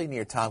Village deli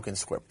near Tompkins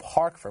Square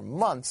Park for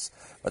months,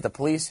 but the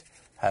police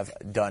have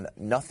done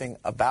nothing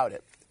about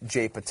it.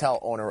 Jay Patel,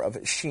 owner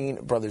of Sheen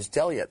Brothers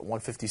Deli at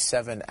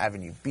 157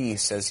 Avenue B,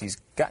 says he's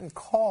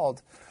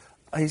called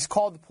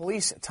the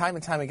police time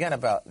and time again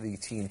about the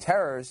teen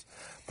terrors,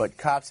 but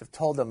cops have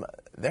told them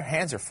their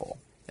hands are full.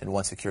 In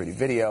one security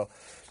video,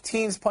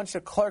 teens punch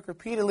a clerk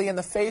repeatedly in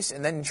the face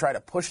and then try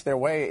to push their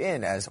way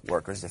in as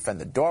workers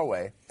defend the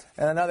doorway.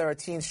 In another, a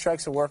teen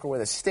strikes a worker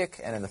with a stick,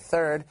 and in the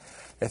third,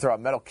 they throw a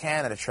metal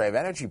can and a tray of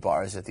energy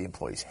bars at the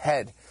employee's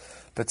head.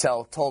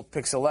 Patel told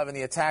Pix 11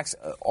 the attacks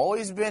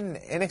always been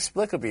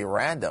inexplicably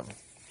random.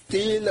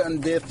 Still,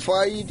 and they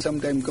fight.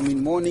 Sometimes come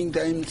in morning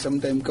time,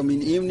 sometimes come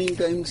in evening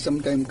time,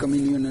 sometimes come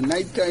in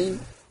night time.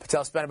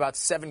 Patel spent about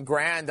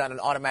 $7,000 on an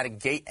automatic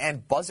gate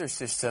and buzzer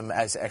system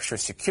as extra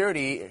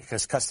security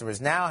because customers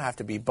now have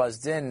to be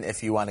buzzed in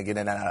if you want to get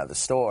in and out of the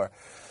store.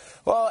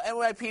 Well,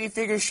 NYPD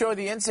figures show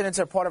the incidents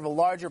are part of a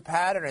larger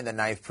pattern in the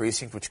 9th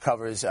Precinct, which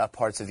covers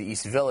parts of the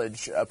East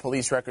Village.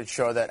 Police records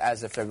show that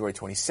as of February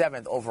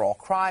 27th, overall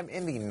crime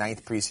in the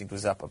 9th Precinct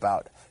was up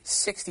about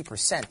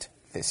 60%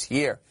 this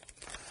year.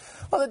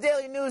 Well, the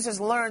Daily News has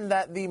learned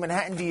that the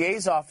Manhattan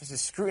DA's office is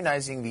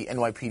scrutinizing the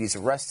NYPD's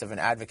arrest of an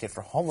advocate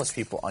for homeless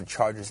people on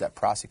charges that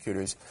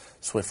prosecutors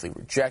swiftly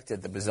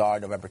rejected. The bizarre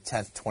November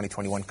 10th,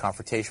 2021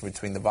 confrontation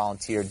between the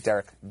volunteer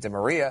Derek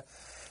DeMaria,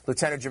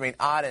 Lieutenant Jermaine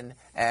Aden,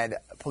 and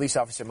police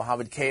officer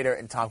Mohammed Kader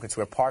in Tompkins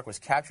Square Park was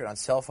captured on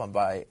cell phone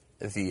by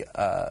the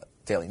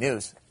Daily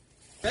News.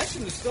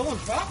 Possession of stolen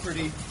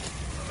property?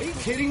 Are you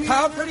kidding me?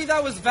 Property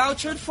that was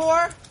vouchered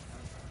for?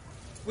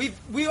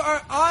 We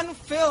are on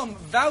film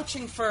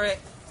vouching for it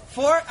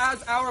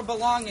as our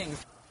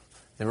belongings.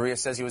 DeMaria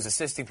says he was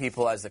assisting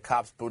people as the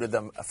cops booted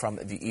them from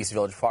the East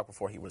Village Park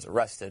before he was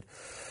arrested.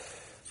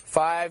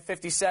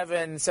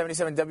 5:57,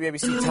 77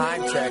 WABC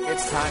time check.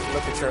 It's time to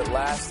look at your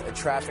last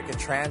traffic and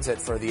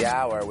transit for the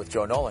hour with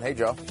Joe Nolan. Hey,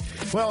 Joe.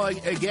 Well,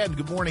 again,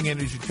 good morning.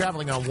 And as you're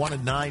traveling on 1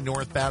 and 9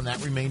 northbound,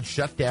 that remains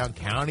shut down.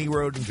 County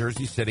Road in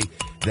Jersey City.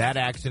 That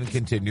accident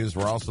continues.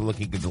 We're also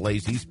looking at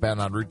delays eastbound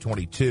on Route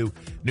 22,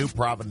 New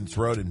Providence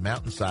Road and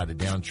Mountainside at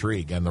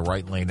Downtree. Again, the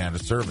right lane out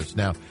of service.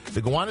 Now,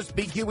 the Gowanus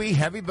BQE,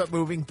 heavy but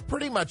moving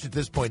pretty much at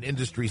this point,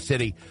 Industry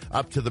City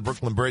up to the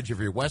Brooklyn Bridge. If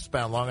you're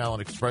westbound Long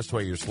Island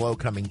Expressway, you're slow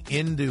coming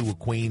into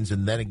Queens,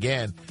 and then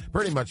again,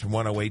 pretty much from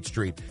 108th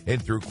Street in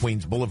through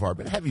Queens Boulevard.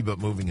 But heavy but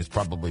moving is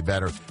probably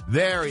better.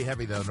 Very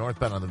heavy, though,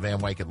 northbound on the Van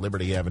Wyck at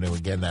Liberty Avenue.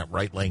 Again, that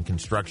right lane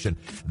construction,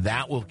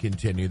 that will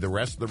continue. The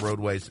rest of the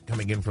roadways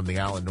coming in from the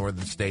Island,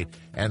 Northern State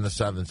and the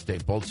Southern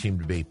State both seem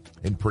to be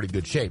in pretty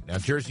good shape. Now,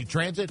 Jersey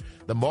Transit,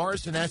 the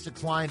Morrison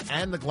Essex line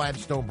and the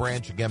Gladstone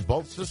branch, again,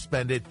 both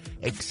suspended.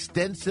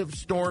 Extensive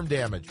storm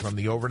damage from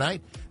the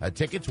overnight.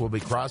 Tickets will be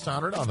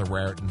cross-honored on the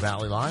Raritan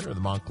Valley line or the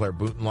Montclair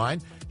Boonton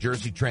line.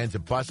 Jersey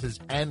Transit buses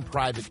and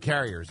private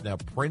carriers. Now,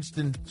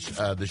 Princeton,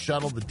 the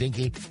shuttle, the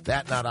Dinky,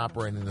 that not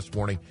operating this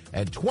morning.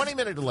 And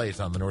 20-minute delays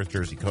on the North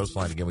Jersey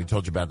coastline. Again, we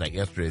told you about that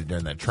yesterday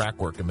during that track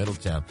work in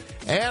Middletown.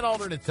 And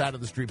alternate side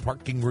of the street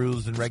parking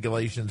rules and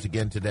regulations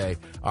again today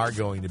are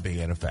going to be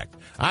in effect.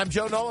 I'm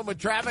Joe Nolan with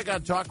traffic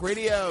on Talk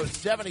Radio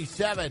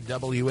 77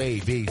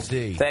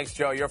 WABC. Thanks,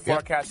 Joe. Your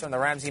forecast from the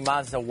Ramsey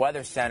Mazda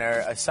Weather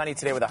Center. Sunny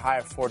today with a high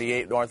of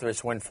 48,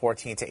 northwest wind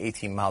 14 to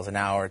 18 miles an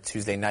hour.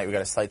 Tuesday night, we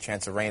got a slight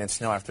chance of rain and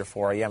snow after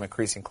 4 a.m.,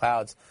 increasing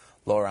clouds,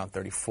 low around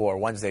 34.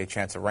 Wednesday,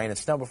 chance of rain and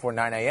snow before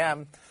 9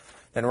 a.m.,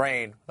 then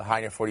rain, the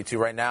high near 42.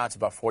 Right now, it's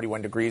about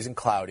 41 degrees and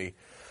cloudy.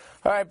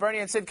 All right, Bernie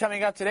and Sid,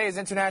 coming up today is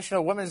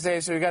International Women's Day,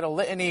 so we got a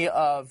litany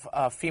of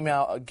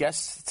female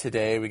guests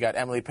today. We got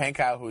Emily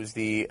Pankow, who's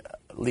the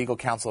legal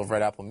counsel of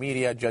Red Apple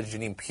Media, Judge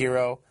Janine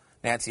Pirro,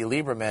 Nancy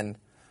Lieberman,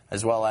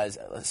 as well as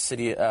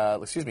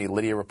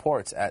Lydia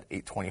Reports at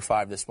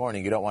 8:25 this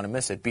morning. You don't want to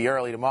miss it. Be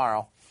early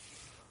tomorrow.